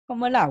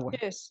 Como el agua.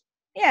 Yes.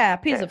 Yeah,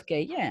 piece of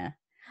cake. Yeah.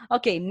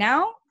 Okay,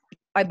 now,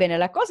 ahí viene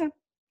la cosa.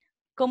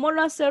 ¿Cómo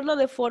no hacerlo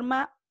de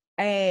forma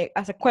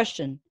as a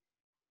question?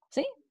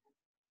 ¿Sí?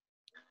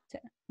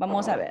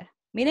 Vamos a ver.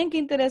 Miren qué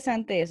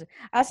interesante es.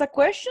 As a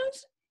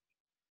questions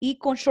y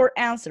con short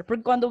answer.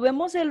 Porque cuando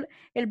vemos el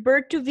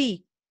verb to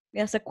be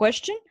as a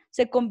question,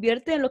 se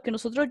convierte en lo que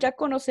nosotros ya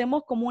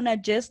conocemos como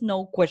una yes,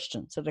 no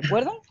question. ¿Se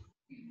recuerdan?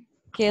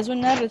 Que es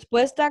una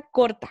respuesta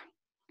corta.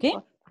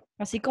 ¿Ok?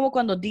 Así como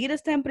cuando did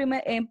está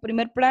en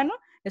primer plano,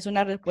 es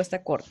una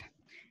respuesta corta.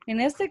 En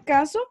este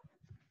caso,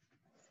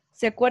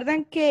 ¿se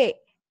acuerdan que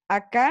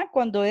acá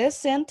cuando es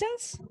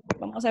sentence,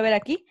 vamos a ver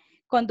aquí,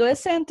 cuando es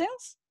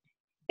sentence,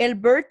 el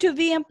verb to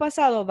be en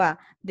pasado va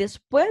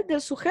después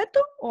del sujeto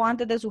o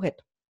antes del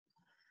sujeto?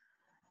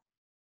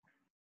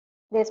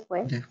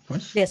 Después.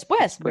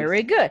 Después.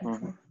 Very good.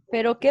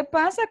 Pero ¿qué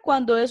pasa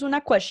cuando es una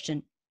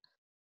question?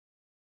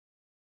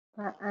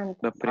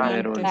 Lo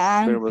primero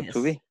es verbo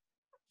to be.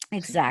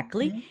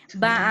 Exactly.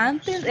 Va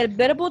antes, el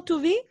verbo to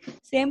be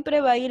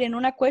siempre va a ir en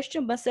una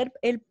question, va a ser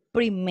el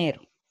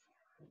primero.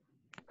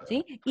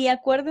 ¿Sí? Y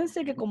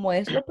acuérdense que como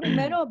es lo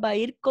primero, va a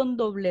ir con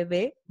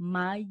W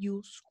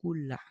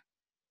mayúscula.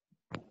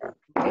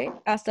 ¿Okay?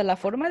 Hasta la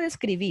forma de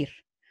escribir.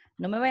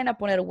 No me vayan a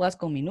poner was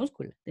con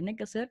minúscula. Tiene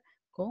que ser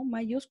con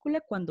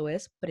mayúscula cuando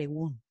es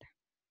pregunta.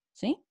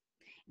 ¿Sí?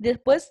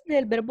 Después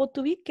del verbo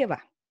to be, ¿qué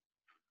va?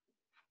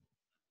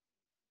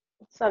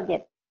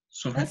 Subject.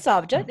 El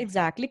subject,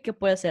 exactly, que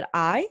puede ser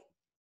I,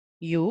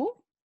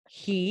 you,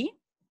 he,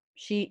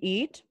 she,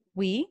 it,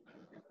 we,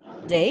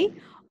 they,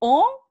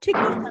 o,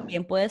 chicos,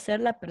 también puede ser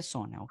la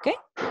persona, ¿ok?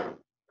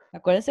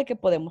 Acuérdense que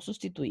podemos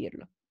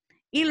sustituirlo.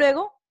 Y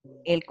luego,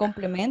 el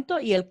complemento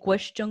y el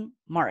question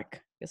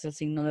mark, que es el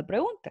signo de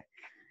pregunta.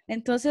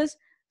 Entonces,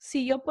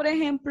 si yo, por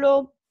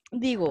ejemplo,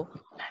 digo,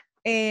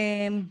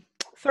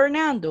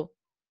 Fernando,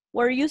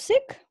 were you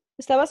sick?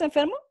 ¿Estabas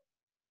enfermo?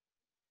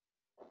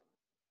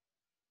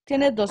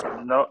 Tienes dos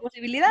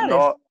posibilidades.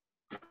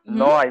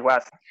 No, I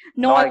was.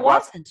 No, I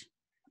wasn't.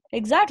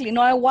 Exactly,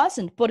 no, I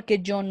wasn't, porque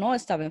yo no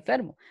estaba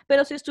enfermo.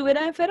 Pero si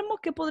estuviera enfermo,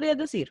 ¿qué podrías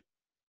decir?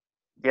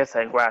 Yes,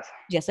 I was.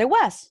 Yes, I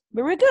was.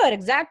 Very good,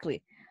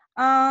 exactly.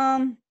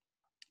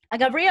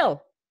 Gabriel.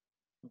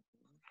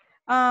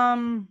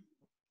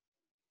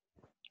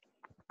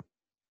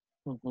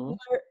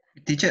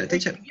 Teacher.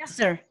 Yes,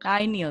 sir.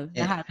 I knew.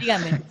 Ajá,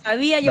 dígame.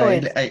 Sabía yo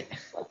Ahí,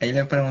 eso. ahí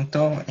le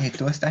preguntó,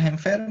 ¿tú estás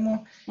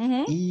enfermo?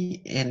 Ujú,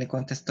 Y él le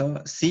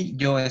contestó, sí,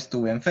 yo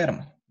estuve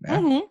enfermo.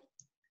 ¿Verdad? ujú.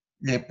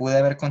 Le pude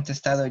haber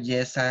contestado,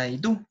 yes, I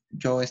do.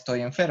 Yo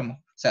estoy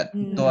enfermo. O sea,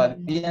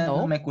 todavía no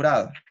No, me he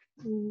curado.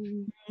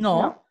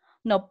 no,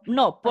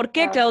 no. ¿Por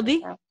qué, Pasado,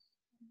 Claudie? pasado.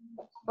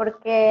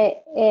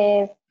 Porque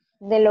es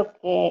de lo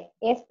que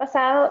es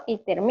pasado y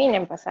termina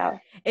en pasado.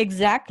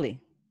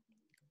 Exactly.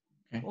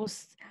 Okay.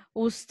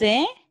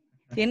 Usted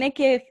tiene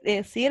que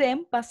decir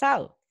en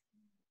pasado.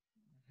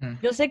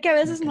 Yo sé que a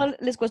veces no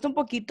les cuesta un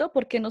poquito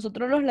porque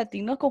nosotros los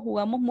latinos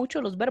conjugamos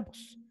mucho los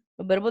verbos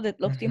de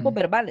los tiempos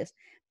verbales,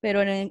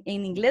 pero en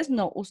inglés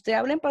no. Usted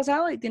habla en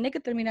pasado y tiene que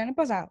terminar en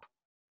pasado.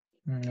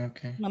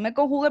 Okay. No me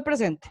conjuga el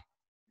presente.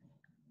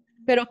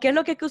 Pero ¿qué es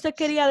lo que usted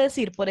quería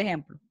decir, por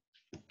ejemplo?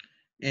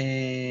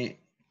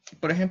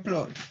 Por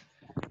ejemplo,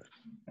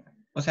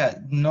 o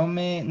sea, no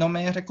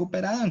me he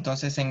recuperado,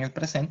 entonces en el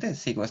presente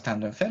sigo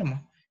estando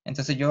enfermo.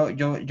 Entonces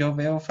yo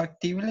veo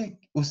factible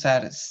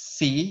usar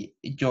sí,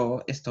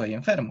 yo estoy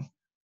enfermo.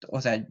 O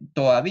sea,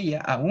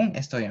 todavía aún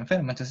estoy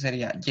enfermo. Entonces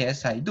sería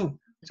yes, I do.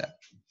 O sea,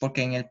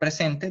 porque en el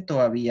presente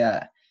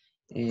todavía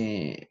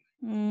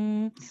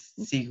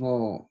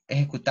sigo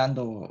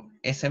ejecutando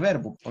ese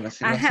verbo, por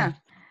decirlo así.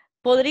 Ajá.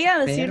 Podría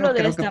decirlo Pero de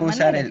creo que esta puedo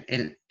usar manera.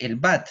 el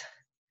but.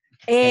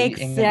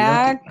 En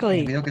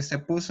el video que se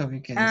puso,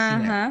 vi que decía.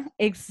 Ajá,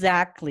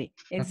 exactly.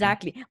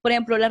 Okay. Por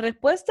ejemplo, la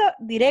respuesta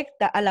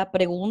directa a la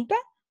pregunta,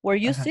 were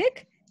you Ajá.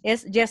 sick?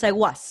 Es yes, I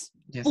was.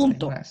 Yes, I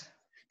Punto. was.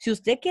 Si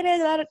usted quiere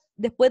dar,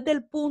 después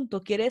del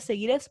punto, quiere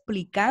seguir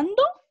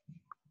explicando,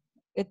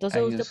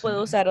 entonces I usted use,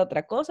 puede usar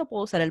otra cosa,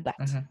 puede usar el but.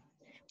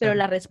 Pero okay.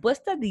 la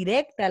respuesta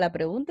directa a la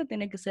pregunta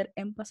tiene que ser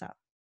en pasado.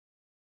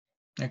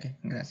 Ok,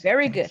 gracias.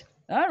 Very Thanks. good.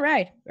 All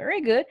right,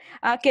 very good.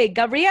 Okay,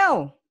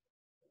 Gabriel.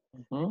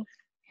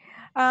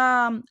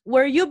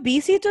 Were you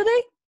busy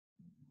today?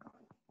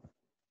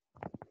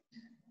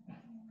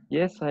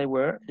 Yes, I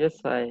were. Yes,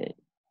 I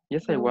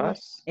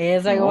was.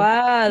 Yes, I No,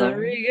 was. no.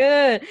 Very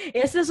good.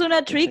 Esa es una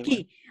Yes, I was.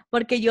 tricky,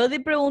 porque yo le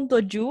pregunto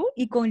you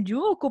y con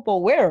you ocupo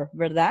where,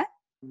 ¿verdad?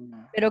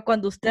 Pero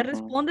cuando usted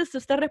responde, usted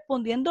está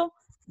respondiendo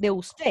de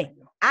usted.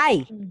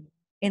 I.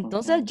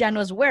 Entonces ya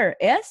no es where,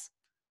 es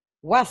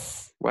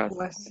was.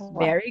 Was.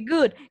 Very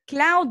good.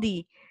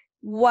 Claudie,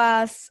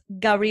 was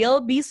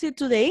Gabriel busy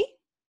today?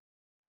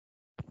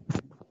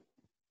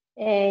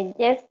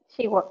 Yes,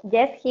 he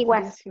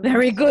was.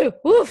 Very good.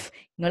 Uf,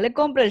 no le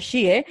compra el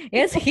she, ¿eh?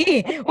 Es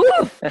he.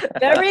 Uf,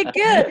 very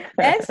good.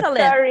 Excellent.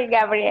 Sorry,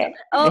 Gabriel.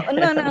 Oh,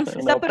 no,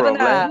 está No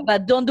perdonada, problem.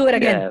 but don't do it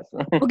again. Yes.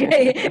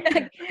 Okay.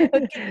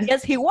 Okay.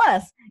 Yes, he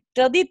was.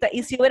 Claudita,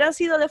 ¿y si hubiera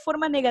sido de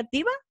forma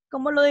negativa,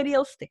 cómo lo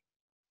diría usted?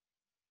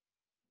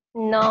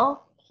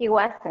 No, he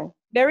wasn't.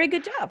 Very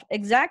good job.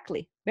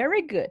 Exactly.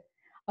 Very good.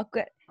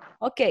 Okay.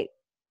 Okay.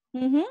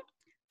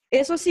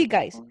 Eso sí,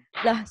 guys.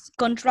 Las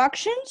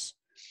contractions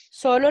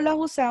solo las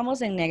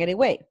usamos en negative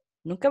way.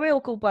 Nunca voy a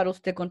ocupar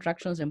usted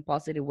contractions en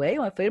positive way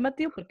o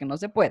affirmative porque no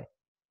se puede.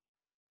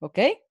 ¿Ok?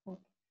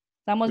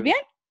 ¿Estamos bien?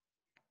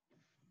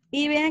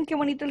 Y vean qué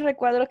bonito el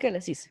recuadro que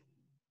les hice.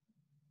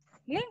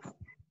 Bien.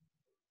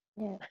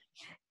 Yeah.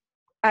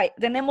 Ahí,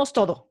 tenemos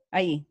todo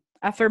ahí.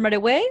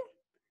 Affirmative way,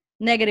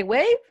 negative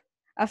way,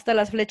 hasta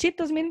las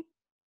flechitas, miren.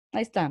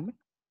 Ahí están.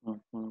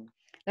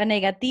 La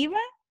negativa,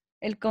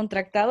 el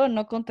contractado,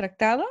 no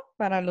contractado,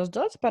 para los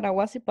dos, para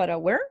was y para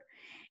were.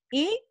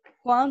 Y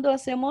cuando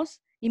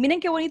hacemos, y miren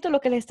qué bonito lo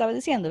que les estaba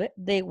diciendo, ¿ve?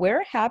 They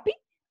were happy,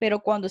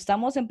 pero cuando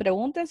estamos en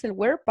preguntas, el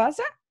were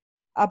pasa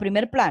a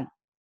primer plano.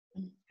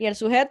 Y el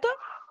sujeto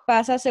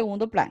pasa a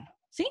segundo plano,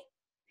 ¿sí?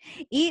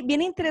 Y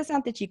bien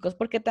interesante, chicos,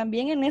 porque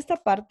también en esta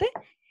parte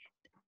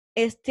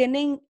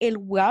tienen el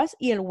was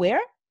y el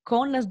where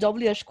con las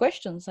WH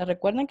questions. ¿Se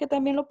recuerdan que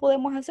también lo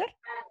podemos hacer?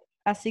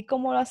 Así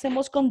como lo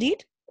hacemos con did,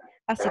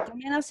 así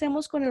también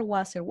hacemos con el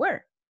was y el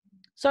where.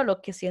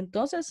 Solo que si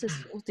entonces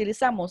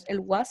utilizamos el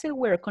was y el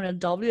where con el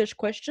WH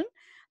question,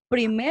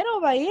 primero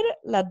va a ir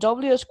la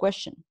WH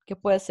question, que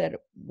puede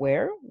ser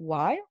where,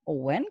 why o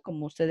when,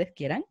 como ustedes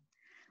quieran.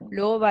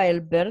 Luego va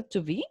el verb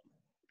to be,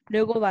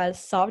 luego va el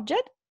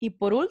subject y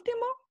por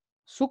último,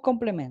 su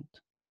complemento.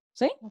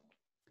 ¿Sí?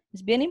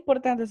 Es bien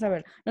importante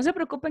saber. No se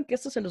preocupen que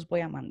esto se los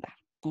voy a mandar.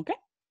 ¿Ok?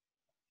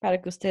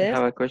 Para que I ustedes...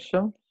 have a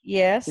question.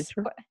 Yes.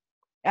 Teacher?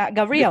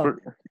 Gabriel.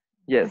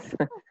 Yes.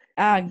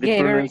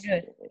 Okay, very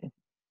good.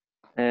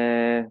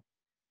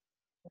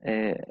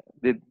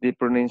 The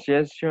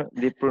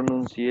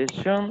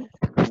pronunciation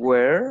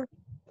where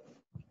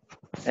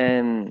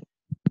and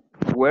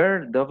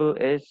where double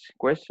H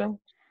question.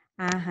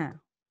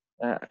 Ajá.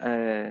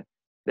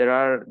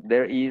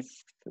 There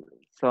is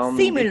some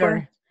Similar.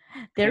 difference.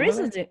 There is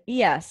a,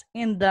 yes,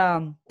 in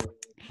the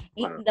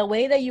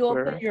way that you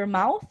open your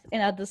mouth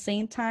and at the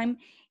same time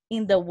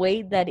in the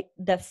way that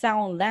the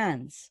sound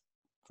lands.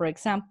 For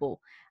example,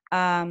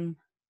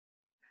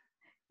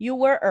 you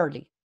were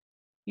early.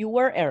 You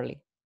were early.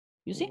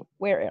 You see?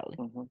 Were early.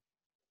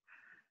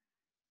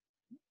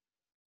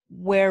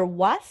 Where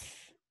was?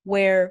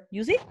 Where,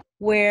 you see?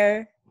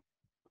 Where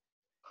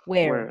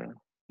Where.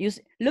 You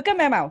see, look at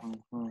my mouth.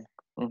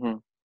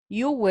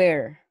 You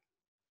were.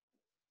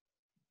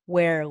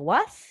 Where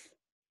was?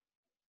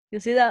 You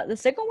see the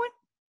second one?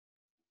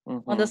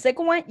 On the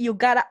second one, you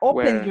gotta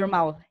open your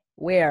mouth.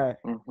 Where?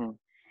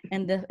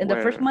 And the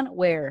first one,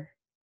 where?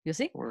 You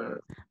see?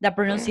 The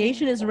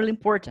pronunciation is really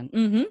important.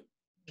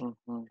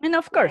 And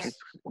of course,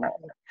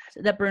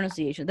 the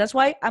pronunciation. That's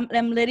why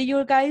I'm letting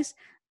you guys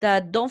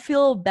that don't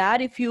feel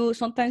bad if you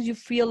sometimes you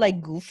feel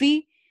like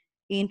goofy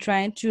in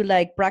trying to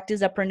like practice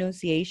the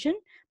pronunciation,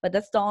 but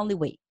that's the only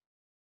way.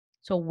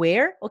 So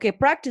where? Okay,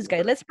 practice,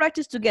 guys. Let's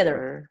practice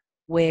together.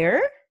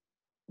 Where?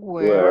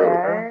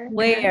 Where?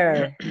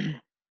 Where?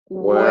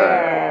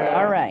 Where?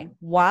 All right.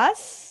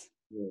 Was?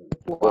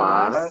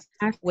 Was?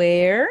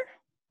 Where?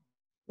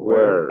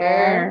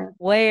 Where?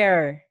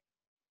 Where?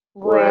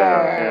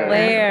 Where?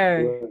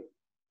 Where?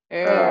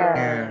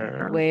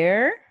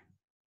 Where?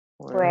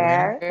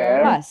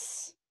 Where?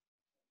 Was?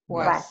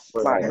 Was?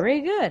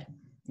 Very good.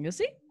 You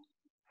see?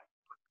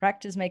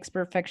 Practice makes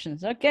perfection.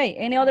 Okay.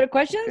 Any other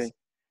questions?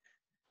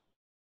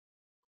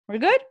 We're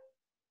good?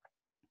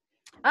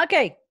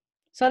 Okay.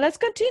 So let's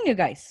continue,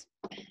 guys.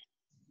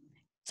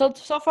 So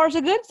far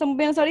so good? ¿Estamos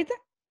bien hasta ahorita?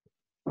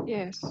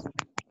 Yes.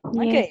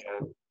 Okay.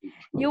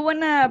 You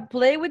wanna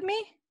play with me?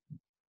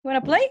 You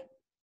wanna play?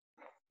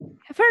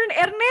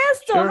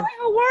 Ernesto, Sure. hi,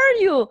 how are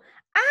you?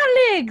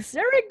 Alex,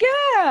 very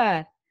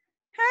good.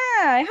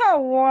 Hi,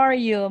 how are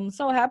you? I'm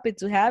so happy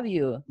to have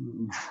you.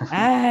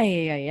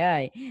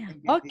 Ay.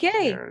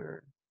 Okay.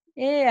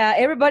 Yeah,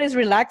 everybody's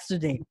relaxed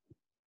today.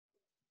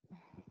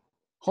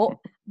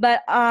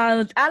 But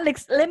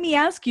Alex, let me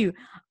ask you,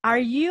 are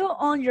you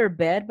on your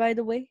bed, by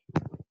the way?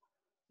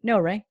 No,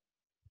 right?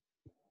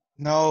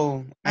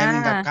 No, I'm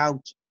in the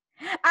couch.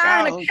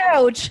 On a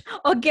couch.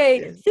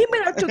 Okay,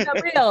 similar to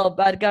Gabriel,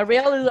 but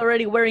Gabriel is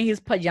already wearing his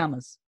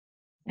pajamas.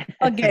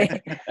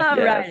 Okay, all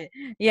right.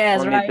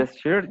 Yes, Only right. the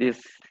shirt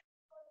is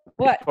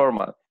What?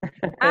 formal.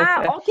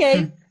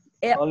 Okay.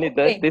 Only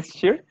Okay. this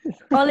shirt?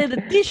 Only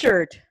the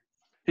t-shirt.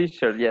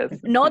 T-shirt, yes.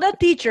 No the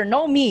teacher,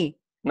 no me.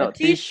 No, the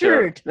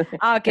t-shirt.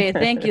 Okay,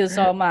 thank you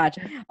so much.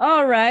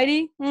 All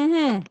righty.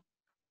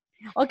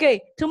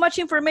 Okay, too much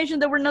information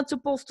that we're not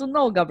supposed to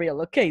know,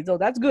 Gabriel. Okay, so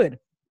that's good.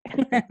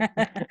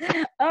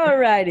 All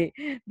righty,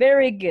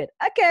 very good.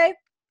 Okay,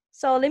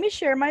 so let me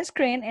share my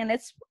screen and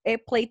let's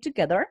play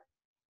together.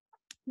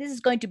 This is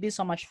going to be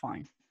so much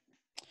fun.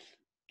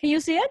 Can you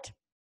see it?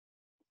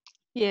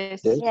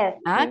 Yes. Yes.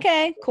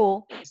 Okay,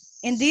 cool.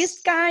 In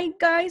this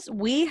guys,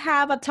 we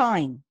have a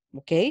time.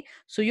 Okay,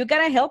 so you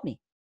gotta help me.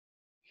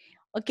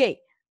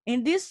 Okay,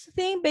 in this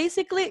thing,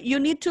 basically, you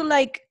need to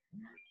like,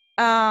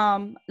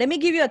 let me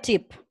give you a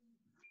tip.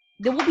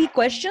 There will be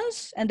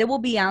questions and there will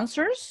be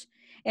answers.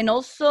 And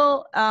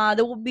also,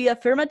 there will be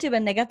affirmative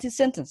and negative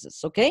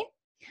sentences, okay?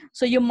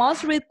 So you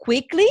must read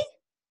quickly.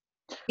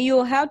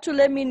 You have to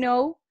let me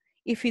know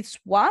if it's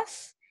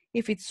was,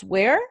 if it's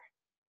were,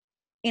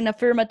 in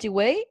affirmative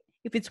way,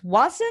 if it's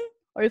wasn't,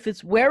 or if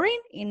it's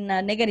wearing in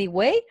a negative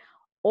way,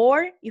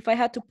 or if I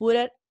had to put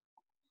it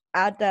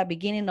at the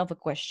beginning of a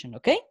question,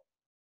 okay?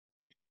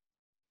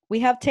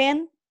 We have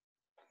 10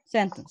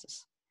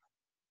 sentences,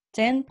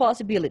 10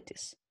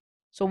 possibilities.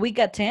 So we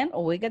got 10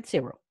 or we got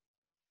 0,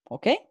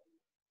 okay?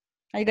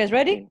 Are you guys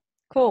ready?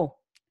 Cool.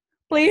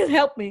 Please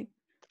help me.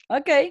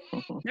 Okay,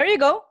 there you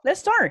go. Let's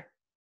start.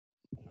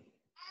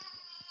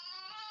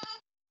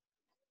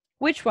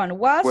 Which one?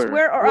 Was,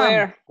 where, or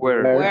am?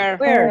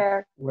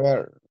 Where?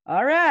 Where.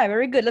 All right,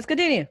 very good. Let's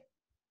continue.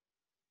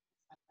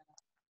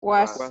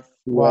 Was.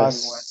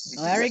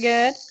 Very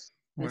good.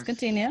 Let's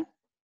continue.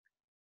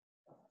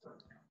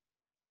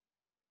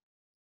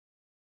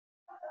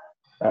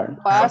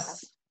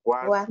 Was?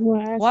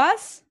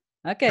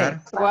 Okay.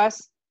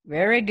 Was.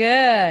 Very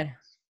good.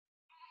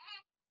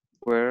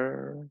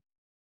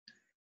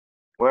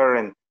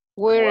 Weren't.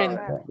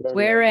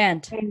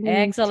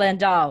 Excellent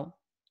job.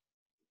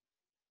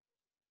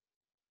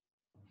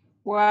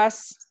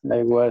 Was.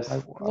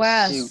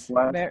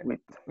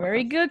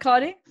 Very good,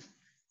 Cody.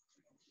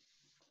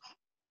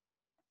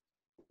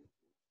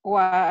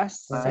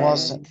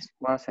 Wasn't.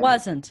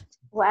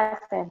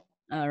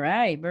 All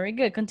right, very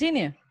good.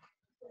 Continue.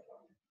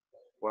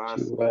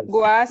 Was.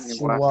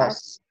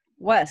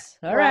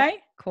 All right,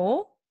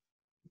 cool.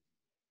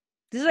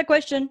 This is a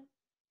question.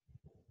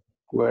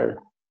 Were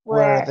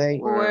they?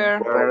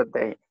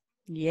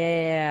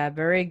 Yeah,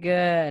 very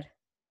good.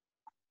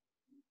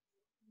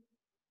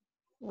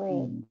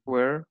 We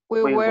were.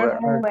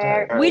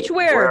 Which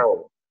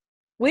were?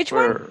 Which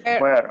one?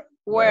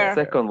 Where?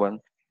 Second one.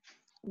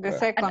 The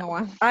second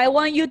one. I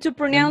want you to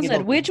pronounce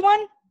it. Which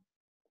one?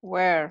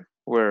 Where?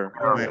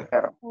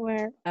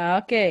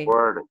 Okay.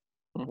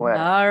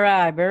 All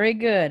right, very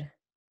good.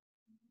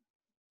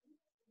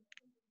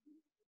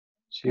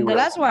 And the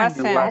last one.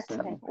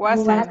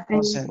 Wasn't.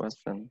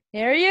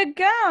 There you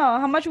go.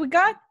 How much we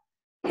got?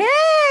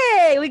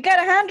 Hey, we got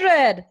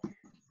 100.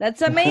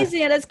 That's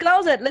amazing. Let's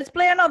close it. Let's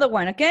play another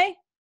one, okay?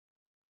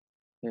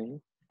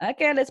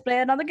 Okay, let's play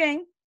another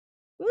game.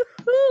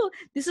 Woohoo!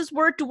 This is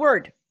word to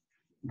word.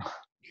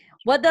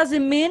 What does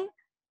it mean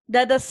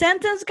that the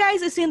sentence,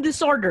 guys, is in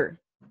disorder.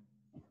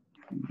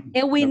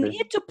 And we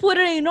need to put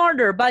it in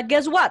order, but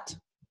guess what?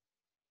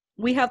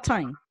 We have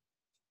time.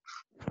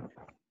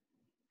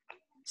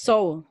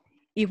 So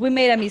if we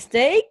made a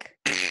mistake,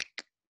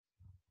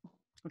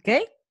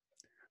 okay?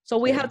 So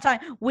we have time.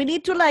 We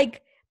need to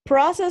like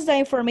process the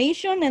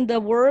information and the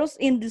words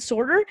in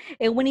disorder,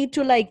 and we need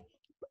to like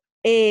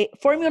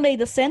formulate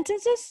the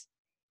sentences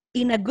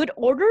in a good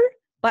order,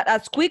 but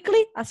as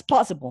quickly as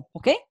possible,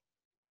 okay?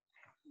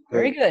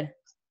 Very good.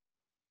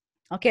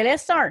 Okay,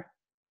 let's start.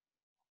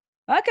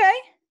 Okay.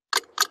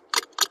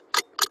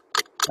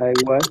 I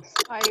was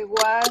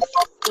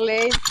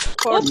late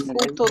for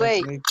school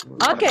today.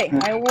 Okay,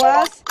 I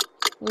was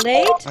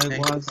late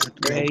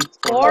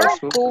for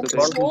school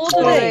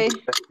today.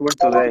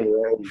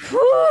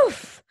 Whew.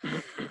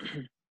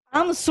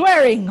 I'm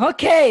swearing.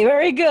 Okay,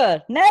 very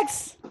good.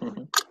 Next.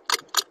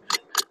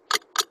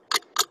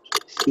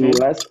 She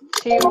was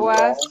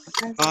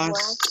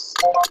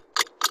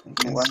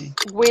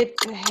with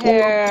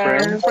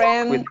her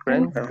friend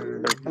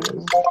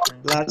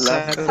Last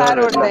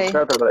Saturday.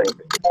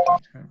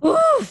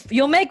 Oof,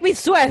 you make me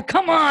sweat.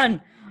 Come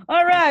on.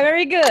 All right,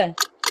 very good.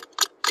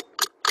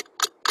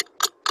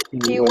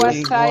 He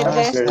was tired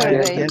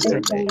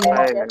yesterday.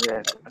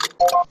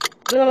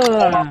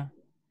 Ugh.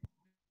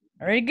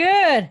 Very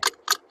good.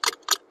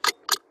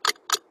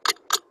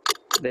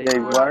 They They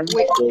weren't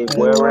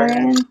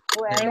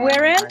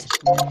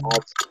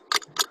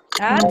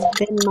at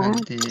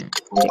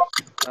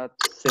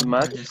the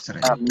match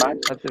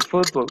at the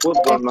football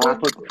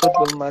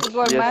match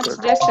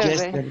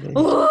Yesterday.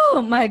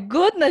 Oh my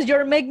goodness,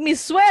 you're making me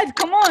sweat.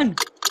 Come on.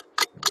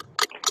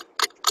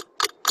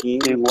 He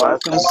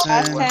wasn't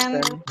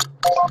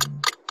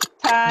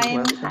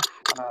Time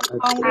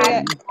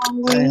hungry.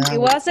 He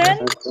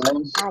wasn't?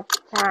 At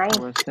time.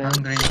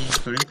 Hungry.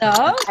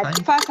 No.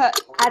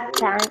 At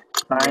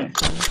time.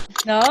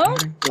 No.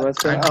 He was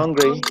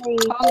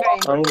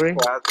hungry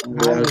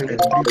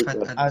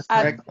At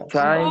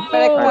time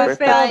Oh, we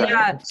failed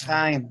that.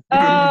 time.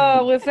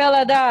 Oh, we failed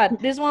at that.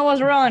 This one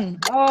was wrong.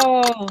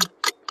 Oh.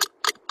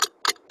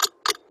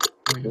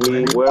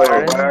 We were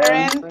Where?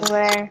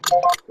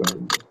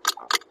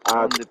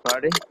 on the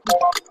party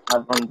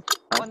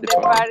On the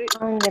party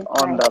On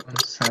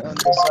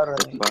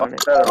Saturday.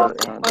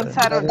 on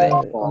Saturday.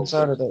 On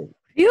Saturday.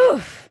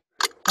 Phew.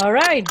 All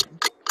right.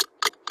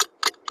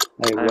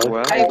 I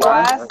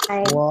was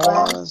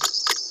Was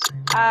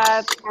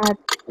at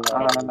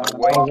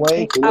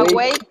awake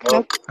awake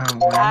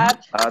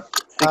at at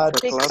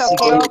 6 6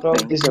 o'clock o'clock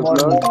this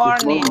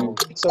morning.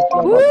 6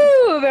 o'clock.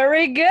 Woo,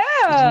 very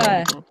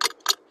good.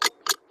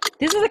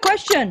 This is a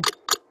question.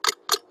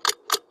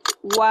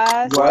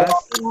 was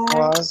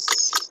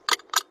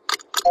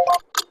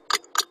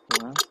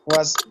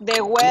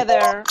the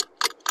weather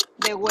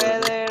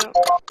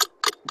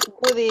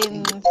good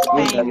in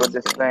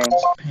Spain?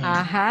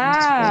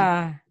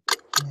 Aha.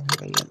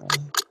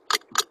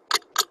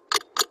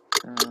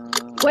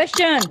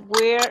 Question.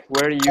 Where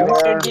were you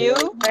were you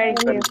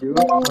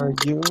Were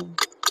you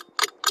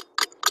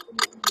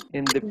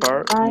in the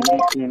park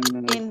in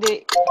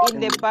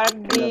the park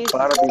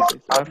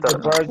the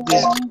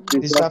birthday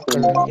this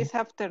afternoon? this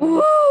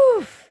afternoon?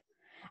 Oof.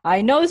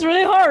 I know it's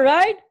really hard,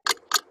 right?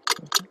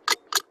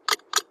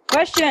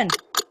 Question.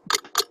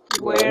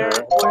 Where you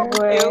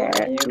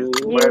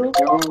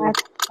at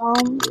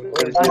home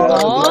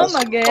Home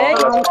again.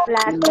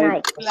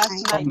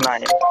 last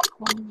night?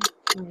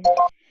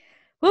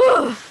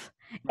 Oof.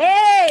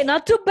 Hey,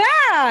 not too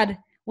bad.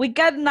 We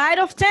got 9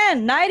 of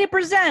 10,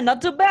 90%,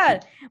 not too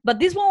bad. But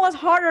this one was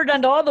harder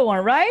than the other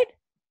one, right?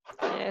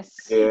 Yes.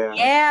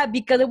 Yeah,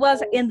 because it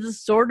was in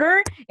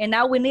disorder, and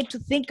now we need to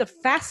think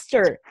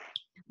faster.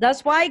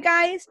 That's why,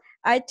 guys,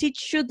 I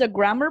teach you the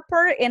grammar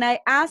part, and I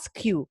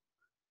ask you,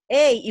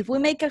 hey, if we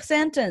make a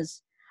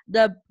sentence,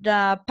 the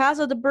past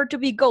of the verb to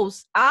be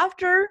goes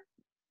after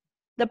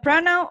the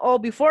pronoun or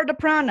before the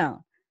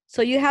pronoun.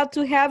 So you have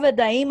to have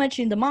the image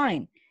in the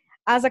mind.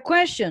 As a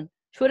question,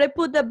 should I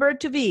put the verb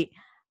to be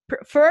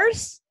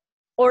first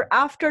or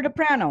after the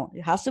pronoun?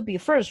 It has to be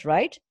first,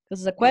 right?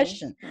 Because it's a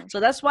question. So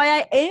that's why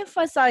I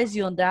emphasize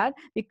you on that,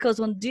 because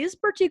on this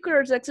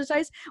particular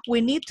exercise,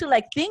 we need to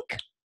like think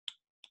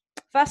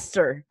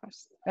faster.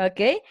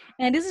 Okay?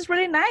 And this is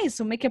really nice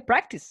to make a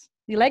practice.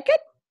 You like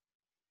it?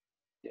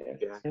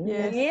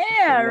 Yes.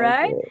 Yeah,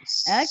 right?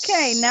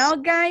 Okay, now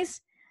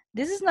guys,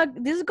 this is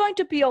going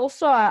to be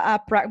also a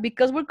practice,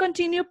 because we'll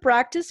continue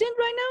practicing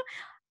right now,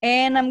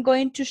 and I'm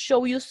going to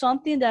show you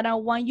something that I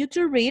want you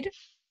to read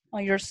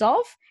on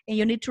yourself, and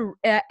you need to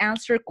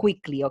answer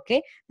quickly,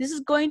 okay? This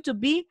is going to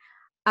be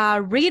a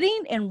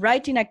reading and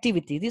writing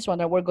activity, this one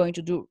that we're going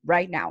to do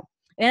right now.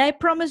 And I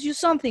promise you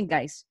something,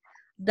 guys.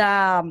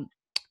 The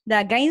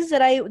games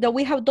that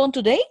we have done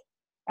today,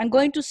 I'm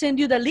going to send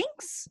you the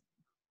links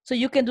so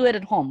you can do it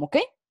at home,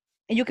 okay?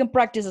 And you can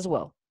practice as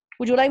well.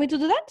 Would you like me to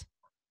do that?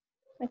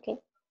 Okay.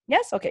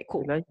 Yes? Okay,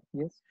 cool.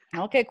 Yes.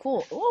 Okay,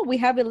 cool. Oh, we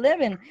have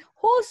 11.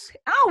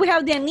 We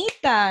have the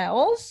Anita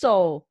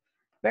also.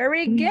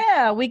 Very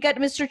good. We got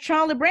Mr.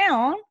 Charlie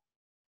Brown.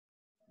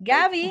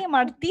 Gabby,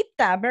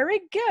 Martita,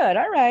 very good.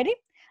 All righty.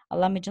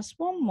 Allow me just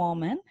one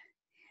moment.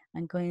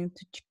 I'm going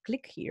to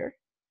click here.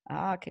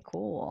 Okay,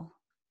 cool.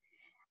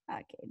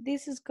 Okay,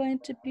 this is going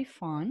to be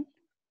fun.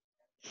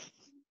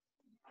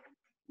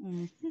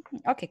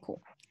 Okay,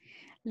 cool.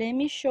 Let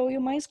me show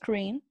you my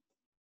screen.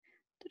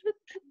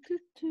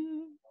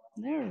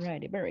 All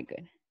righty, very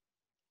good.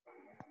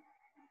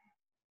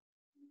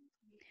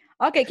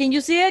 Okay, can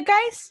you see it,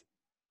 guys?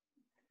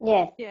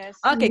 Yes. Yes.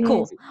 Okay,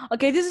 cool.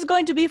 Okay, this is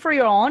going to be for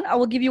your own. I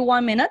will give you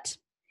 1 minute.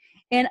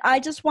 And I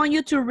just want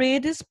you to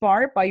read this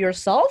part by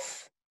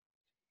yourself.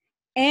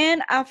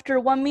 And after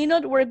 1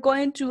 minute, we're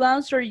going to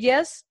answer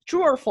yes,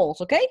 true or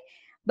false, okay?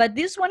 But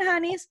this one,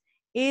 honeys,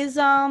 is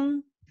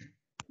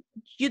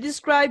you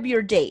describe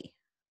your day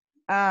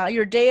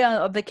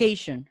of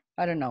vacation.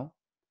 I don't know.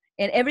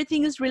 And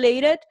everything is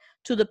related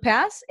to the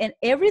past, and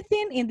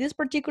everything in this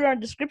particular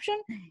description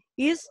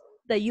is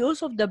the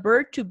use of the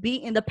verb to be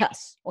in the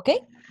past, okay?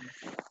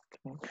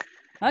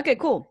 Okay,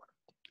 cool.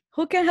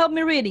 Who can help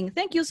me reading?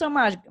 Thank you so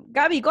much.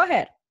 Gabby, go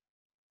ahead.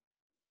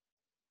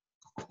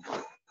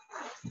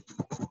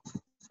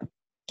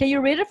 Can you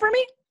read it for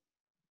me?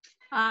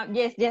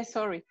 Yes,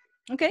 sorry.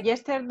 Okay.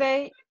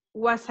 Yesterday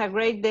was a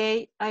great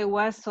day. I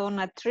was on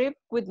a trip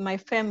with my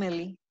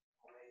family.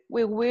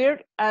 We were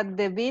at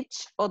the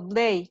beach all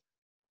day.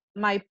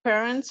 My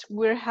parents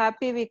were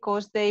happy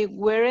because they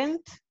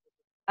weren't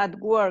at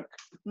work.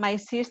 My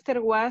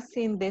sister was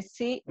in the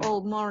sea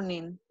all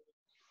morning.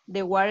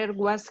 The water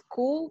was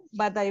cool,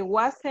 but I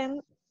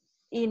wasn't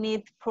in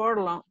it for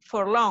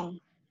long.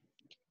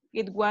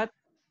 It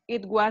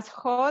was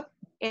hot,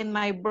 and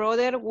my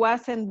brother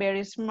wasn't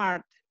very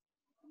smart.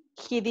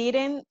 He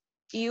didn't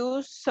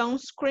use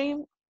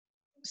sunscreen,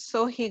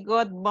 so he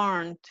got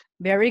burned.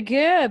 Very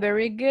good,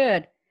 very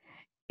good.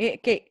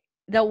 Okay,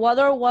 the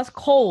water was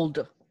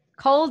cold.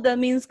 Cold, that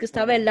means que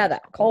estaba helada.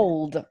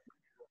 Cold.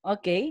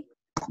 Okay,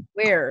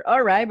 where?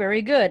 All right,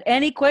 very good.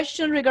 Any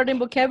question regarding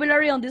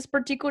vocabulary on this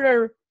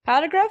particular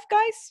paragraph,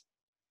 guys?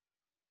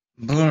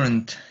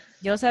 Burned.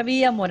 Yo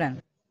sabía,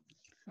 Morán.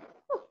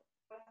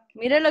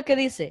 Miren lo que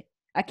dice.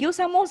 Aquí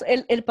usamos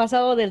el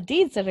pasado del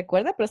did, ¿se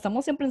recuerda? Pero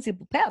estamos en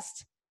simple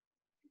past.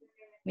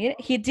 Mire,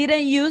 he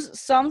didn't use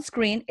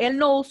sunscreen. Él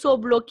no usó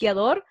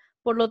bloqueador.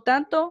 Por lo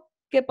tanto,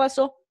 ¿qué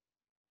pasó?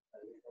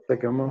 Se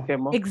quemó.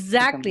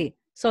 Exactly.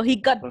 So he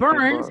got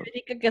burned.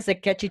 Significa que se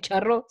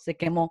achicharró, se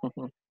quemó.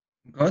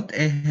 Got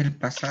es el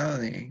pasado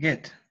de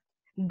get.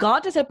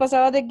 Got es el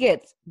pasado de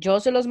get. Yo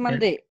se los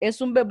mandé. ¿Es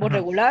un verbo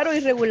regular o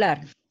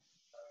irregular?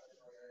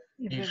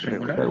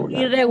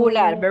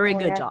 Irregular. Very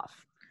good job.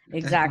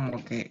 Exactly. Es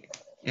como que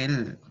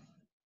él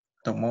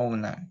tomó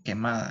una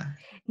quemada.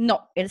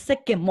 No, él se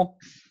quemó.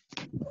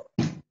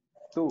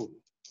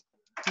 Tú.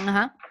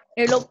 Ajá.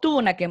 Él obtuvo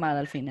una quemada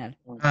al final.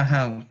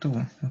 Ajá,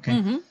 obtuvo.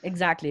 Okay.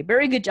 Exactly.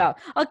 Very good job.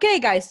 Okay,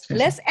 guys,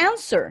 let's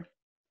answer.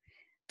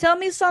 Tell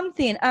me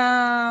something.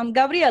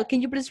 Gabriel,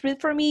 can you please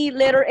read for me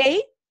letter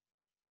A?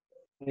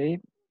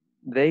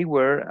 They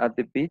were at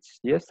the beach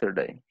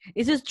yesterday.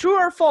 Is this true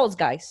or false,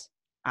 guys?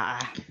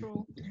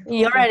 True.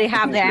 You already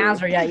have the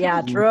answer.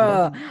 Yeah,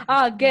 true.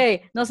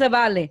 Okay, no se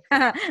vale.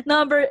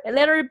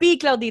 Letter B,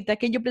 Claudita,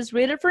 can you please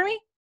read it for me?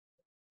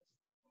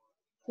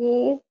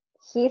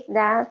 His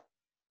dad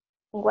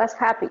was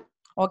happy.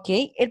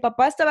 Okay, el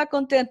papá estaba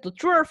contento.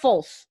 True or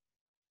false?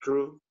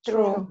 True.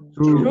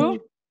 True.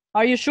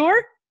 Are you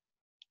sure?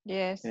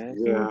 Yes.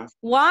 Yeah.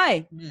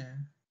 Why? Yeah.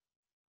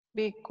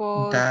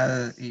 Because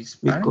That is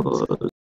parent.